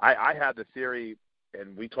 I had the theory,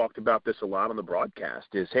 and we talked about this a lot on the broadcast,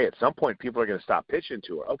 is, hey, at some point people are going to stop pitching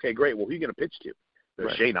to her. Okay, great. Well, who are you going to pitch to?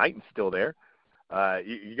 There's Shea Knighton's still there.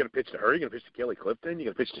 You're going to pitch to her. You're going to pitch to Kelly Clifton.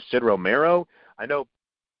 You're going to pitch to Sid Romero. I know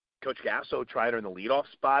Coach Gasso tried her in the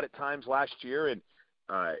leadoff spot at times last year, and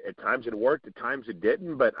at times it worked, at times it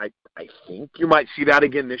didn't. But I think you might see that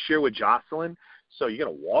again this year with Jocelyn. So you're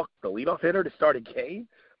going to walk the leadoff hitter to start a game.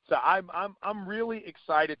 So I'm really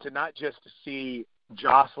excited to not just see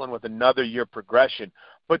Jocelyn with another year progression,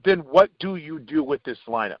 but then what do you do with this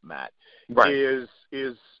lineup, Matt? Right.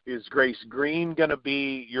 Is Grace Green going to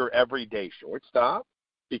be your everyday shortstop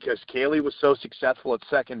because Kaylee was so successful at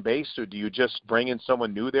second base? So do you just bring in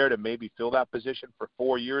someone new there to maybe fill that position for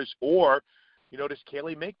 4 years? Or, does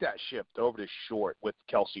Kaylee make that shift over to short with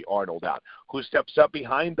Kelsey Arnold out? Who steps up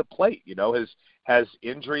behind the plate? Has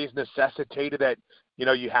injuries necessitated that,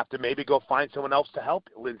 you have to maybe go find someone else to help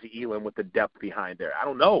Lindsey Elam with the depth behind there. I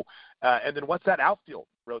don't know. And then what's that outfield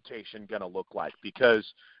rotation going to look like? Because,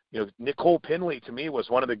 Nicole Pinley, to me, was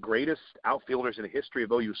one of the greatest outfielders in the history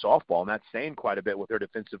of OU softball, and that's saying quite a bit with her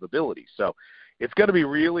defensive ability. So it's going to be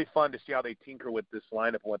really fun to see how they tinker with this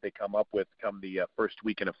lineup and what they come up with come the first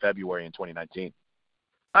weekend of February in 2019.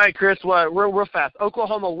 All right, Chris, real fast.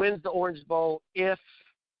 Oklahoma wins the Orange Bowl if –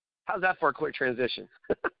 how's that for a quick transition?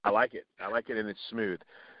 I like it, and it's smooth.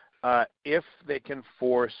 If they can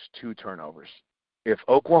force 2 turnovers. If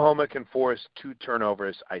Oklahoma can force 2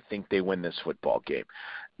 turnovers, I think they win this football game.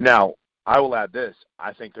 Now, I will add this.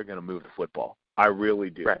 I think they're going to move the football. I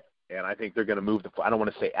really do. Right. And I think they're going to move I don't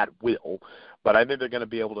want to say at will, but I think they're going to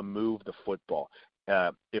be able to move the football.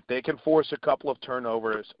 If they can force a couple of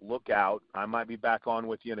turnovers, look out. I might be back on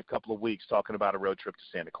with you in a couple of weeks talking about a road trip to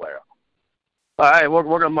Santa Clara. All right, we're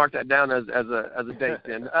going to mark that down as a date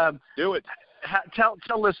then. Do it. Tell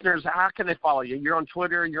listeners, how can they follow you? You're on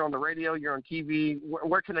Twitter, you're on the radio, you're on TV.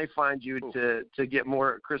 Where can they find you to get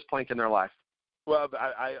more Chris Plank in their life? Well,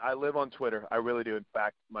 I live on Twitter. I really do. In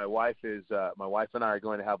fact, my wife and I are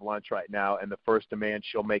going to have lunch right now, and the first demand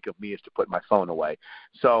she'll make of me is to put my phone away.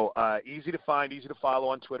 So easy to find, easy to follow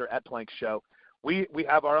on Twitter at Plank Show. We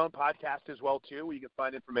have our own podcast as well too, where you can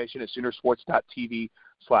find information at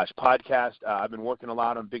Soonersports.tv/podcast. I've been working a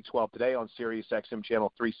lot on Big 12 Today on Sirius XM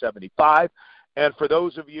channel 375. And for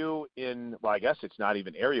those of you I guess it's not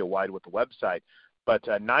even area wide with the website, but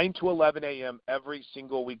 9 to 11 a.m. every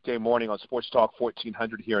single weekday morning on Sports Talk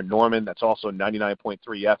 1400 here in Norman. That's also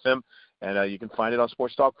 99.3 FM. And you can find it on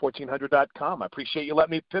sportstalk1400.com. I appreciate you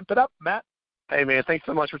letting me pimp it up, Matt. Hey, man, thanks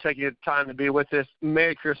so much for taking the time to be with us.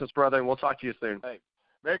 Merry Christmas, brother, and we'll talk to you soon. Hey,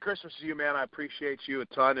 Merry Christmas to you, man. I appreciate you a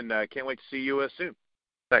ton, and I can't wait to see you soon.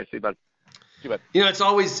 Thanks. See you, bud. It's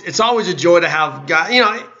always a joy to have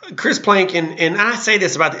guys. Chris Plank, and I say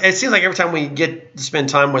this it seems like every time we get to spend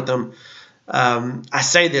time with them, I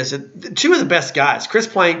say this: 2 of the best guys, Chris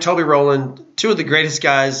Plank, Toby Rowland, 2 of the greatest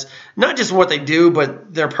guys, not just what they do,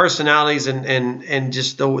 but their personalities and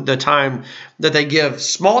just the time that they give.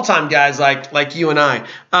 Small time guys like you and I.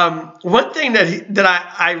 One thing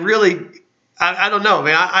that I really I don't know,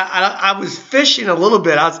 man. I was fishing a little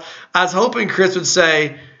bit. I was hoping Chris would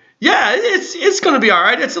say, yeah, it's going to be all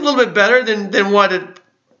right. It's a little bit better than what it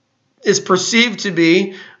is perceived to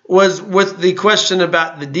be. Was with the question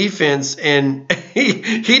about the defense, and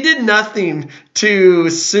he did nothing to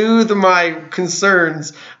soothe my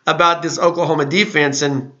concerns about this Oklahoma defense.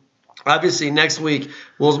 And obviously next week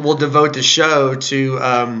we'll devote the show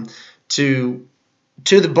to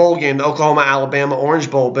the bowl game, the Oklahoma-Alabama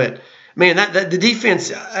Orange Bowl. But man, that the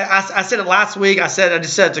defense. I said it last week. I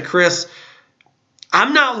just said it to Chris.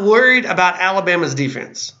 I'm not worried about Alabama's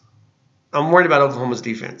defense. I'm worried about Oklahoma's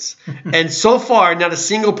defense. And so far, not a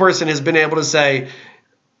single person has been able to say,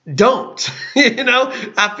 don't.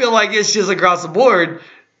 I feel like it's just across the board.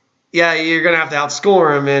 Yeah, you're going to have to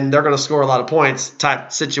outscore them, and they're going to score a lot of points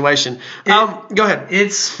type situation. Go ahead.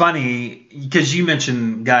 It's funny because you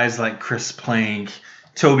mentioned guys like Chris Plank,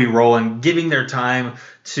 Toby Rowland, giving their time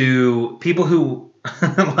to people who,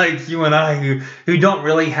 like you and I, who don't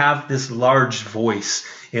really have this large voice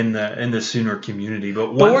in the Sooner community.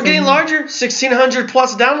 But we're getting larger. 1,600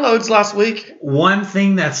 plus downloads last week. One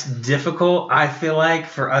thing that's difficult, I feel like,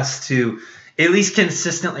 for us to at least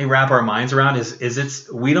consistently wrap our minds around is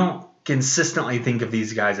we don't consistently think of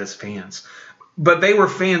these guys as fans. But they were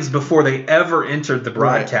fans before they ever entered the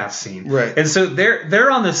broadcast scene. Right. And so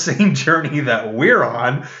they're on the same journey that we're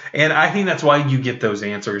on. And I think that's why you get those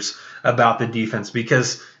answers about the defense,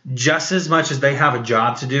 because just as much as they have a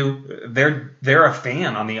job to do, they're a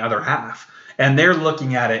fan on the other half. And they're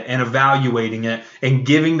looking at it and evaluating it and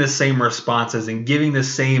giving the same responses and giving the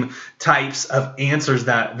same types of answers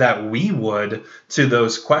that we would to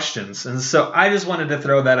those questions. And so I just wanted to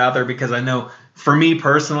throw that out there because I know for me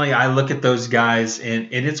personally, I look at those guys and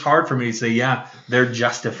it's hard for me to say, yeah, they're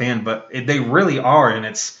just a fan, but they really are. And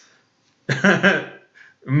it's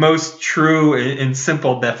most true and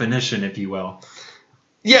simple definition, if you will.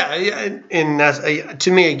 Yeah, and that's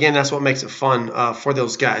to me again. That's what makes it fun for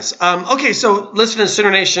those guys. Okay, so listen to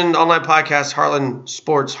Sooner Nation online podcast, Heartland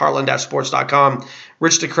Sports, Heartland-Sports.com.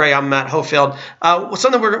 Rich DeCray, I'm Matt Hofield.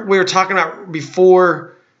 Something we were talking about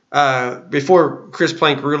before Chris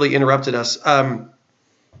Plank really interrupted us.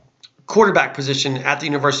 Quarterback position at the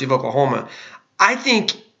University of Oklahoma. I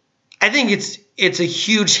think it's a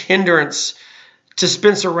huge hindrance to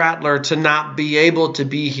Spencer Rattler to not be able to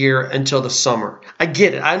be here until the summer. I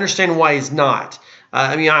get it. I understand why he's not.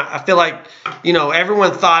 I feel like,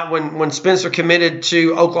 everyone thought when Spencer committed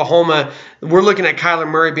to Oklahoma, we're looking at Kyler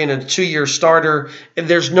Murray being a 2-year starter. If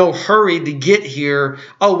there's no hurry to get here.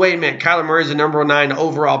 Oh, wait a minute. Kyler Murray's the number 9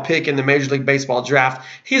 overall pick in the Major League Baseball draft.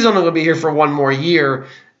 He's only going to be here for one more year.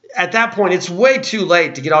 At that point, it's way too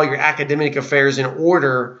late to get all your academic affairs in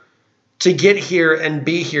order to get here and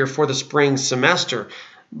be here for the spring semester.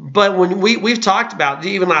 But when we've talked about,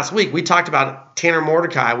 even last week, we talked about Tanner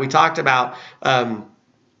Mordecai. We talked about, I'm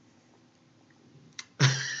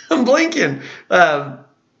blinking.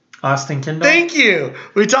 Austin Kendall. Thank you.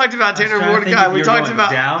 We talked about Tanner Mordecai. We talked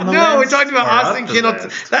about Austin Kendall.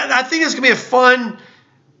 I think it's gonna be a fun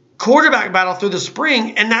quarterback battle through the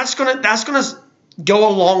spring, and that's gonna go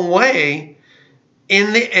a long way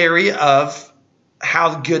in the area of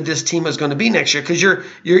how good this team is going to be next year, because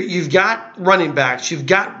you've got running backs, you've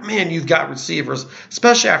got receivers,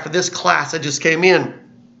 especially after this class that just came in.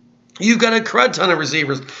 You've got a crud ton of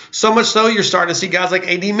receivers, so much so you're starting to see guys like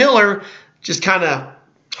A.D. Miller just kind of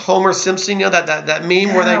Homer Simpson, that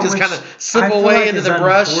meme where they just kind of slip away into the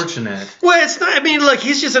brush. Unfortunate. Well, it's not. I mean, look,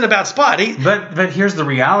 he's just in a bad spot. But here's the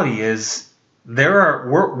reality: is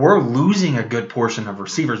we're losing a good portion of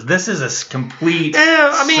receivers. This is a complete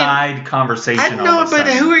side conversation. I know, but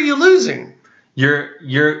who are you losing?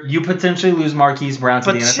 You potentially lose Marquise Brown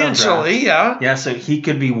to the NFL draft. Potentially, yeah. Yeah, so he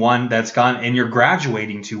could be one that's gone, and you're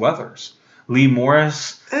graduating 2 others. Lee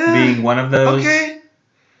Morris being one of those. Okay.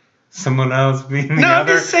 Someone else being the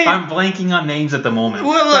other. I'm blanking on names at the moment.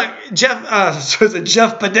 Well, look,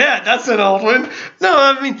 Jeff Padette. That's an old one. No,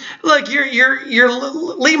 I mean, look, your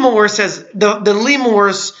Lee Morris has the Lee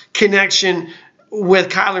Morris connection with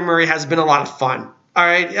Kyler Murray has been a lot of fun. All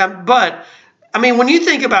right, but I mean, when you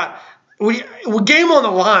think about game on the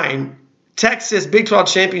line, Texas Big 12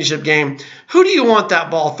 championship game, who do you want that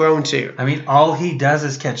ball thrown to? I mean, all he does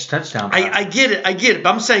is catch touchdown passes. I get it.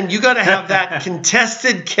 But I'm saying you got to have that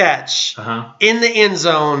contested catch in the end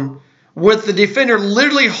zone with the defender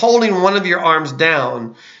literally holding one of your arms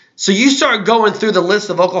down. So you start going through the list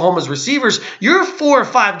of Oklahoma's receivers, you're 4 or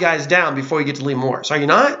 5 guys down before you get to Lee Morris. Are you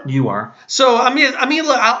not? You are. So, I mean,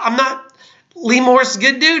 look, I'm not – Lee Morris is a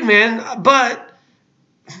good dude, man, but –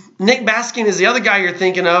 Nick Baskin is the other guy you're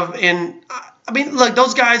thinking of. And, I mean, look,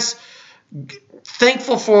 those guys,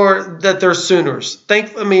 thankful for that they're Sooners.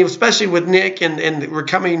 Especially with Nick and we're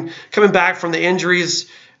coming back from the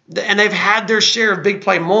injuries. And they've had their share of big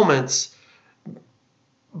play moments.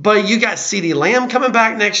 But you got CeeDee Lamb coming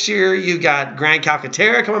back next year. You got Grant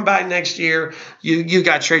Calcaterra coming back next year. You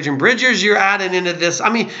got Trajan Bridgers you're adding into this.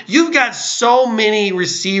 I mean, you've got so many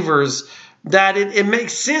receivers that it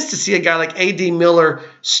makes sense to see a guy like A.D. Miller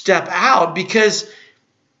step out, because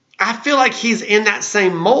I feel like he's in that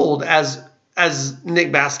same mold as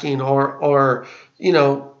Nick Baskin or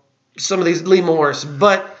some of these Lee Morris.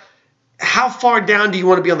 But how far down do you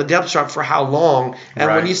want to be on the depth chart for how long? And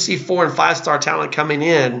when you see 4- and 5-star talent coming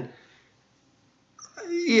in,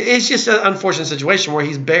 it's just an unfortunate situation where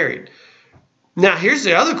he's buried. Now, here's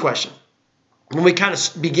the other question. When we kind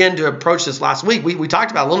of began to approach this last week, we talked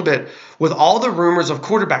about a little bit with all the rumors of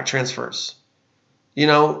quarterback transfers.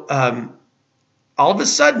 All of a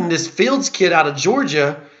sudden, this Fields kid out of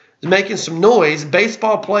Georgia is making some noise.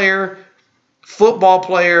 Baseball player, football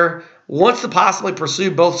player, wants to possibly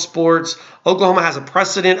pursue both sports. Oklahoma has a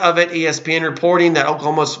precedent of it. ESPN reporting that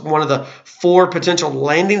Oklahoma's one of the 4 potential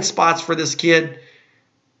landing spots for this kid.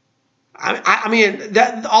 I mean,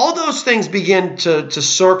 that all those things begin to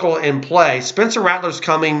circle and play. Spencer Rattler's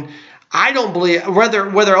coming. I don't believe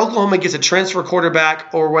whether Oklahoma gets a transfer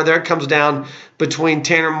quarterback or whether it comes down between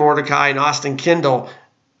Tanner Mordecai and Austin Kendall,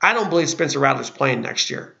 I don't believe Spencer Rattler's playing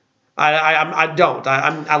next year. I don't.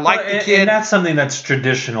 I like the kid. And that's something that's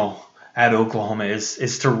traditional at Oklahoma is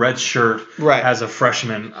to redshirt as a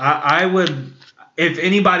freshman. I would, if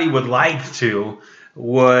anybody would like to,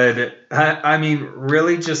 really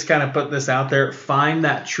just kind of put this out there, find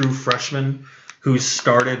that true freshman who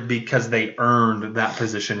started because they earned that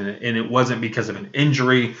position, and it wasn't because of an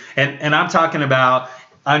injury. And I'm talking about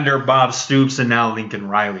under Bob Stoops and now Lincoln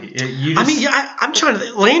Riley. I'm trying to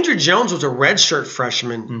think. Landry Jones was a redshirt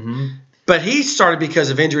freshman, but he started because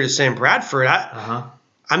of injury to Sam Bradford.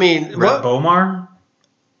 Rhett Bomar?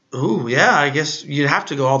 Ooh, yeah, I guess you'd have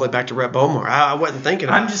to go all the way back to Rhett Bomar. I wasn't thinking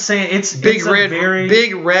of it. I'm just saying it's big red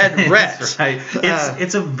Rhett. That's right.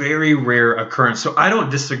 It's a very rare occurrence. So I don't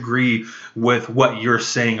disagree with what you're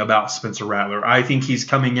saying about Spencer Rattler. I think he's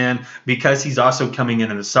coming in because he's also coming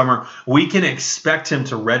in the summer. We can expect him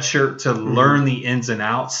to redshirt to learn the ins and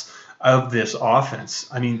outs of this offense.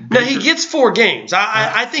 I mean, now he gets 4 games.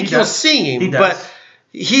 I think you'll see him, but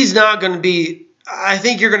he's not going to be I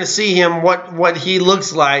think you're going to see him what he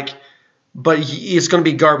looks like, but it's going to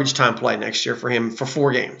be garbage time play next year for him for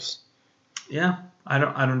 4 games. Yeah, I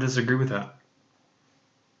don't disagree with that.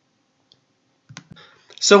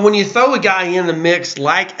 So when you throw a guy in the mix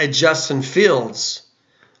like a Justin Fields,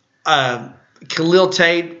 Khalil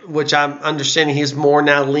Tate, which I'm understanding he's more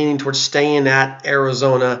now leaning towards staying at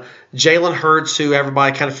Arizona, Jalen Hurts, who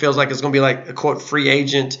everybody kind of feels like is going to be like a quote free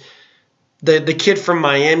agent. The kid from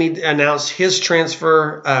Miami announced his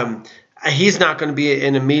transfer. He's not going to be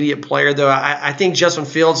an immediate player, though. I think Justin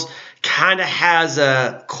Fields kind of has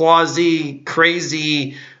a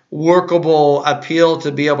quasi-crazy, workable appeal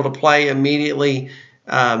to be able to play immediately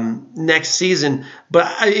next season.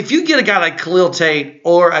 But if you get a guy like Khalil Tate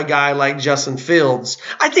or a guy like Justin Fields,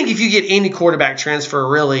 I think if you get any quarterback transfer,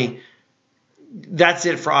 really, that's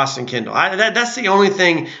it for Austin Kendall. That's the only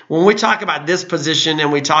thing. When we talk about this position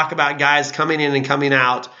and we talk about guys coming in and coming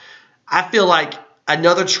out, I feel like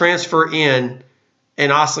another transfer in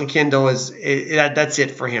and Austin Kendall that's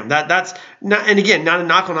it for him. That's not, and again, not a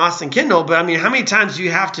knock on Austin Kendall, but I mean, how many times do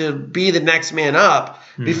you have to be the next man up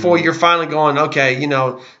before you're finally going, okay,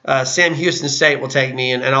 Sam Houston State will take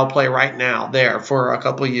me and I'll play right now there for a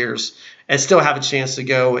couple of years and still have a chance to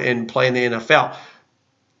go and play in the NFL.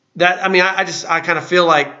 I kind of feel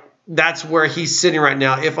like that's where he's sitting right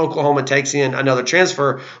now if Oklahoma takes in another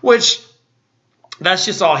transfer, which that's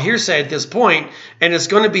just all hearsay at this point, and it's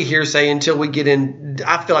going to be hearsay until we get in,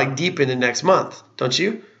 I feel like, deep into next month. Don't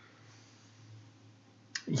you?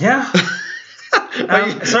 Yeah.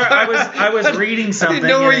 Sorry, I was reading something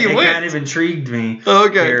and it kind of intrigued me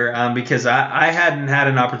here because I hadn't had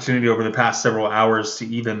an opportunity over the past several hours to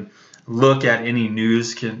even look at any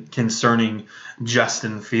news concerning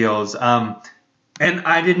Justin Fields. And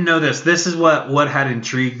I didn't know this. This is what had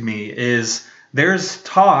intrigued me is there's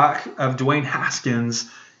talk of Dwayne Haskins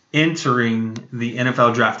entering the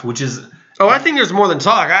NFL draft, which is... Oh, I think there's more than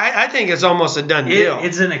talk. I think it's almost a done deal.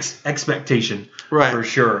 It's an expectation, right, for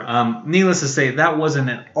sure. Needless to say, that wasn't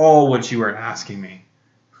at all what you were asking me.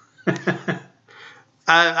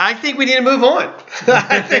 I think we need to move on.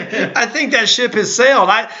 I think that ship has sailed.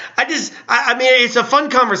 I mean, it's a fun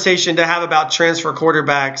conversation to have about transfer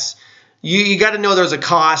quarterbacks. You got to know there's a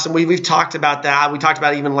cost, and we've talked about that. We talked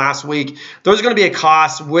about it even last week. There's going to be a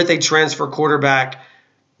cost with a transfer quarterback,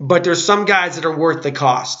 but there's some guys that are worth the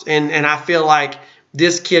cost. And I feel like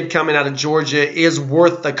this kid coming out of Georgia is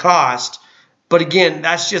worth the cost. But again,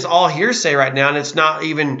 that's just all hearsay right now, and it's not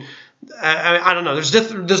even I don't know.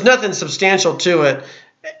 There's nothing substantial to it.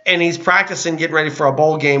 And he's practicing getting ready for a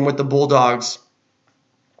bowl game with the Bulldogs.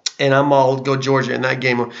 And I'm all go Georgia in that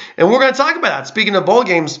game. And we're going to talk about that. Speaking of bowl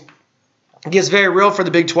games, it gets very real for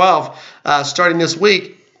the Big 12 starting this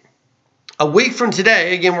week. A week from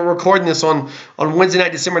today, again, we're recording this on Wednesday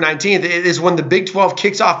night, December 19th, it is when the Big 12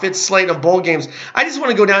 kicks off its slate of bowl games. I just want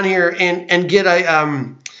to go down here and get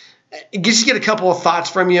a couple of thoughts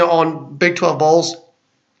from you on Big 12 bowls.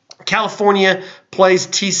 California plays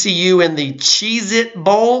TCU in the Cheez-It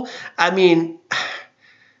Bowl. I mean,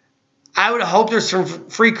 I would hope there's some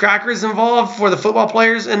free crackers involved for the football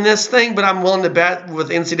players in this thing, but I'm willing to bet with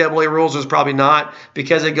NCAA rules there's probably not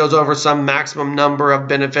because it goes over some maximum number of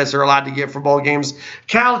benefits they're allowed to get for bowl games.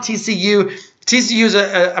 TCU is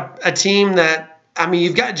a team that, I mean,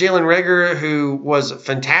 you've got Jalen Reagor, who was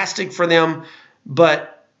fantastic for them,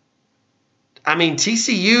 but, I mean,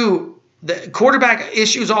 TCU, the quarterback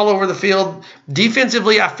issues all over the field.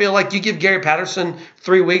 Defensively, I feel like you give Gary Patterson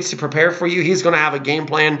 3 weeks to prepare for you. He's going to have a game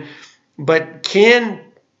plan. But can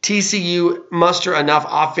TCU muster enough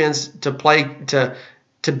offense to play to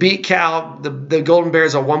beat Cal? The Golden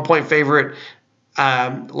Bears are 1-point favorite.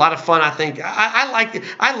 A lot of fun, I think. I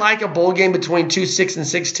like a bowl game between 2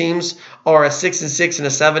 6-6 teams or a 6-6 and a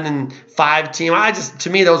 7-5 team. To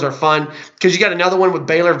me those are fun because you got another one with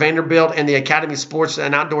Baylor, Vanderbilt, and the Academy Sports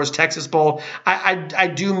and Outdoors Texas Bowl. I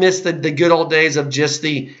do miss the good old days of just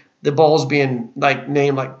the bowls being like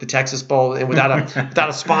named like the Texas Bowl and without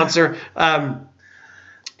a sponsor. Then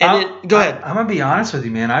go ahead. I'm gonna be honest with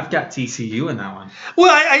you, man. I've got TCU in that one.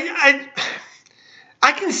 Well,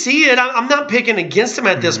 I can see it. I'm not picking against him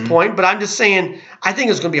at this point, but I'm just saying I think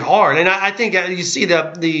it's going to be hard. And I think you see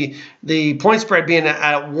the point spread being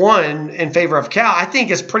at 1 in favor of Cal. I think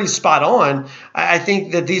it's pretty spot on. I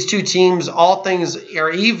think that these two teams, all things are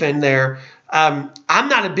even there. I'm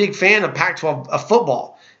not a big fan of Pac-12 of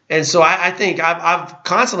football. And so I think I've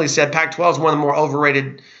constantly said Pac-12 is one of the more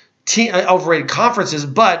overrated conferences,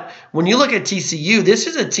 but when you look at TCU, this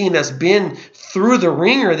is a team that's been through the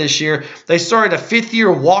ringer this year. They started a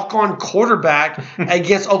 5th-year walk-on quarterback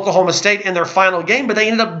against Oklahoma State in their final game, but they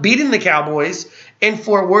ended up beating the Cowboys in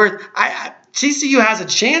Fort Worth. TCU has a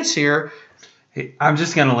chance here. Hey, I'm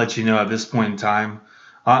just going to let you know at this point in time,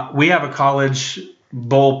 we have a college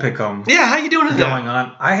bowl pick'em. Yeah, how you doing in going that?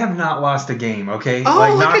 on? I have not lost a game, okay?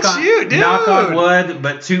 Oh, look at you, dude. Knock on wood,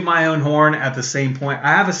 but toot my own horn at the same point.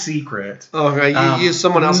 I have a secret. Okay, you use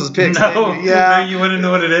someone else's picks. No, yeah. No, you want to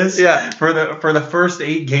know what it is? Yeah. For the first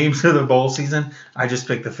 8 games of the bowl season, I just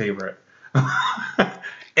picked the favorite.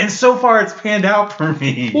 And so far, it's panned out for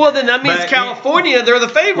me. Well, then that means California, they're the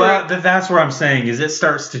favorite. Well, that's what I'm saying is it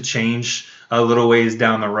starts to change a little ways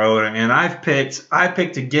down the road. And I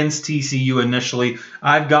picked against TCU initially.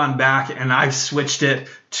 I've gone back and I've switched it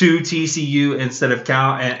to TCU instead of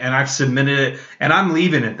Cal, and I've submitted it, and I'm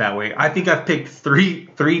leaving it that way. I think I've picked three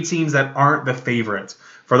teams that aren't the favorites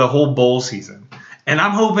for the whole bowl season. And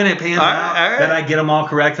I'm hoping it pans out, that I get them all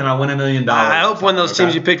correct and I win $1 million. I hope one of those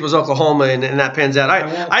teams you picked was Oklahoma and that pans out.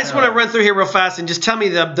 I just want to run through here real fast and just tell me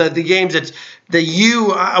the games that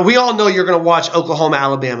we all know you're going to watch Oklahoma,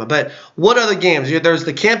 Alabama. But what other games? There's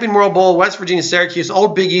the Camping World Bowl, West Virginia, Syracuse,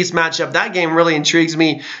 old Big East matchup. That game really intrigues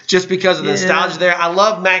me just because of the nostalgia there. I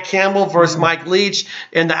love Matt Campbell versus Mike Leach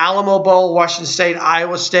in the Alamo Bowl, Washington State,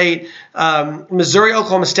 Iowa State. Missouri,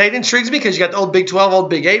 Oklahoma State intrigues me because you got the old Big 12, old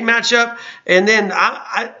Big 8 matchup. And then,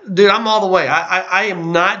 I'm all the way. I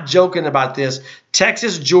am not joking about this.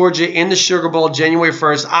 Texas, Georgia in the Sugar Bowl, January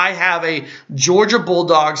 1st. I have a Georgia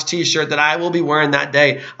Bulldogs t-shirt that I will be wearing that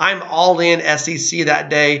day. I'm all in SEC that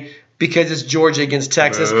day because it's Georgia against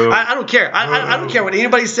Texas. I don't care. I don't care what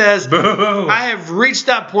anybody says. I have reached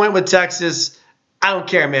that point with Texas. I don't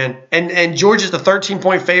care, man. And Georgia's the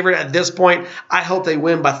 13-point favorite at this point. I hope they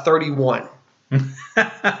win by 31.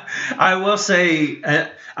 I will say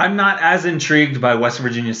I'm not as intrigued by West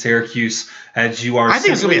Virginia Syracuse as you are. I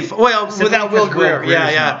think it's going to be without Will Greer.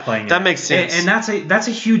 Yeah. That makes sense. And that's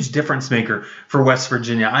a huge difference maker for West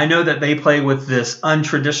Virginia. I know that they play with this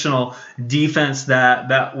untraditional defense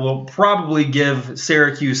that will probably give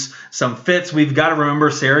Syracuse some fits. We've got to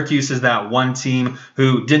remember Syracuse is that one team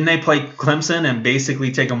who didn't they play Clemson and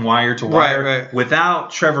basically take them wire to wire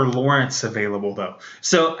without Trevor Lawrence available though.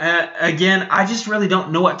 So again, I just really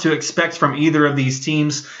don't know what to expect from either of these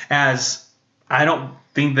teams, as I don't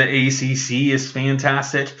think the ACC is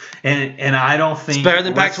fantastic, and I don't think it's better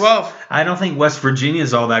than Pac-12. I don't think West Virginia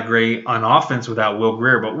is all that great on offense without Will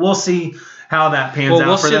Greer, but we'll see how that pans out.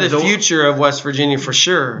 We'll see the future of West Virginia for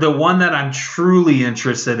sure. The one that I'm truly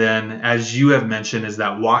interested in, as you have mentioned, is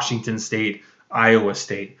that Washington State, Iowa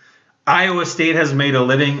State. Iowa State has made a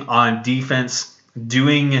living on defense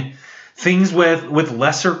doing things with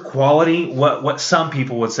lesser quality, what some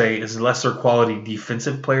people would say is lesser quality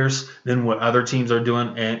defensive players than what other teams are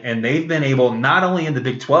doing. And they've been able, not only in the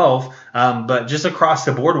Big 12, but just across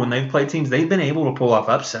the board when they've played teams, they've been able to pull off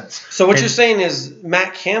upsets. So what you're saying is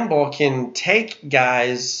Matt Campbell can take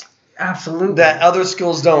guys absolutely that other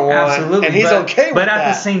schools don't want, absolutely, and he's okay with that. But at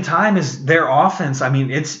the same time, is their offense, I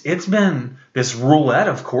mean, it's been this roulette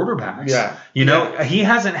of quarterbacks. Yeah. He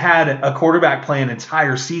hasn't had a quarterback play an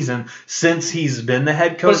entire season since he's been the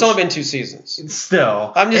head coach. But it's only been 2 seasons.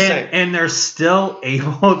 Still. I'm just saying. And they're still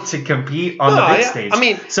able to compete on the big stage. I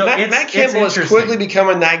mean, so Matt Campbell is quickly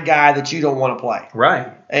becoming that guy that you don't want to play.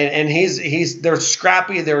 Right. And they're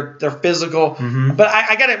scrappy, they're physical. Mm-hmm. But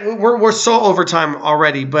I got it. We're so overtime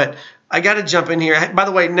already, but I got to jump in here. By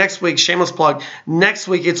the way, next week, shameless plug, next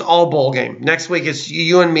week it's all bowl game. Next week it's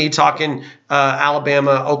you and me talking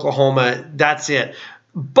Alabama, Oklahoma. That's it.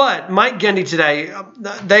 But Mike Gundy today,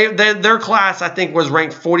 their class, I think, was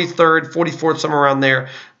ranked 43rd, 44th, somewhere around there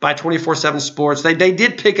by 24/7 Sports. They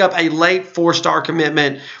did pick up a late 4-star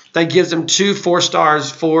commitment that gives them 2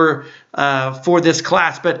 4-stars for this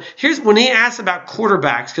class. But here's when he asked about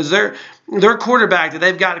quarterbacks, because their quarterback that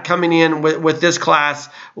they've got coming in with this class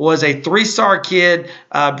was a 3-star kid,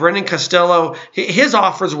 Brendan Costello. His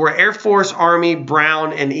offers were Air Force, Army,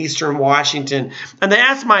 Brown, and Eastern Washington. And they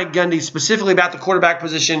asked Mike Gundy specifically about the quarterback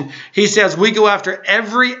position. He says, we go after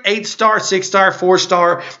every 8-star, 6-star,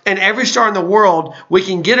 4-star, and every star in the world we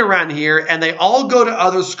can get around here, and they all go to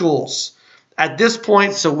other schools at this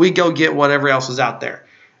point, so we go get whatever else is out there.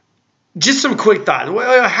 Just some quick thoughts.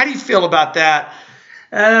 How do you feel about that?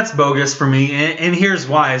 That's bogus for me, and here's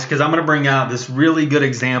why. Is because I'm going to bring out this really good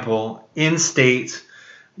example. In state,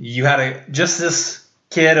 you had this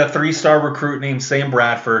kid, a 3-star recruit named Sam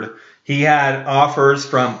Bradford. He had offers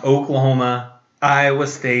from Oklahoma, Iowa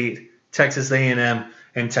State, Texas A&M,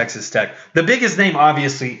 and Texas Tech. The biggest name,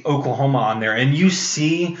 obviously, Oklahoma on there, and you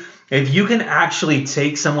see If you can actually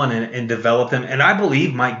take someone and develop them, and I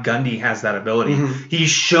believe Mike Gundy has that ability. He's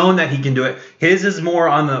shown that he can do it. His is more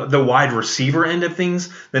on the wide receiver end of things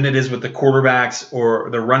than it is with the quarterbacks or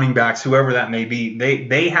the running backs, whoever that may be.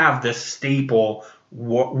 They have this staple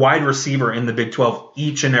wide receiver in the Big 12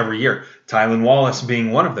 each and every year, Tylan Wallace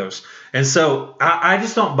being one of those. And so I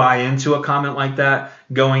just don't buy into a comment like that,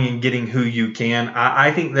 going and getting who you can.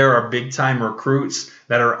 I think there are big-time recruits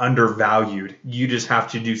that are undervalued. You just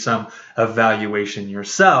have to do some evaluation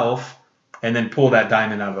yourself and then pull that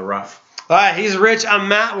diamond out of the rough. All right, he's Rich. I'm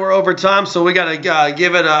Matt. We're over time, so we got to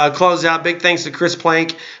give it a closeout. Big thanks to Chris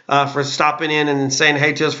Plank for stopping in and saying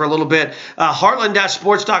hey to us for a little bit.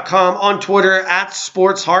 Heartland-sports.com on Twitter,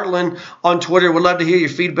 @SportsHeartland on Twitter. We'd love to hear your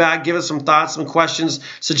feedback. Give us some thoughts, some questions,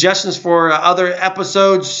 suggestions for other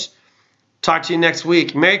episodes. Talk to you next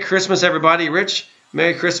week. Merry Christmas, everybody. Rich,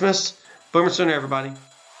 Merry Christmas. Boomer Sooner, everybody.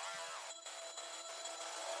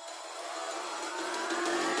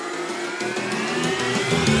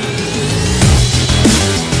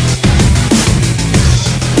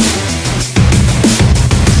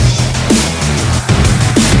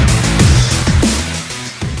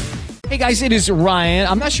 Hey guys, it is Ryan.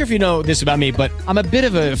 I'm not sure if you know this about me, but I'm a bit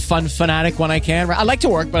of a fun fanatic when I can. I like to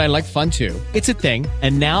work, but I like fun too. It's a thing.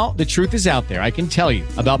 And now the truth is out there. I can tell you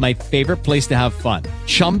about my favorite place to have fun.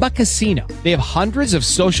 Chumba Casino. They have hundreds of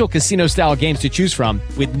social casino style games to choose from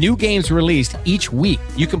with new games released each week.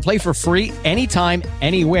 You can play for free anytime,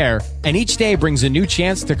 anywhere. And each day brings a new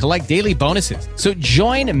chance to collect daily bonuses. So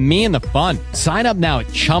join me in the fun. Sign up now at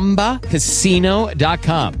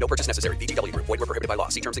ChumbaCasino.com. No purchase necessary. VGW Group. Void where prohibited by law.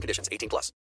 See terms and conditions. 18+.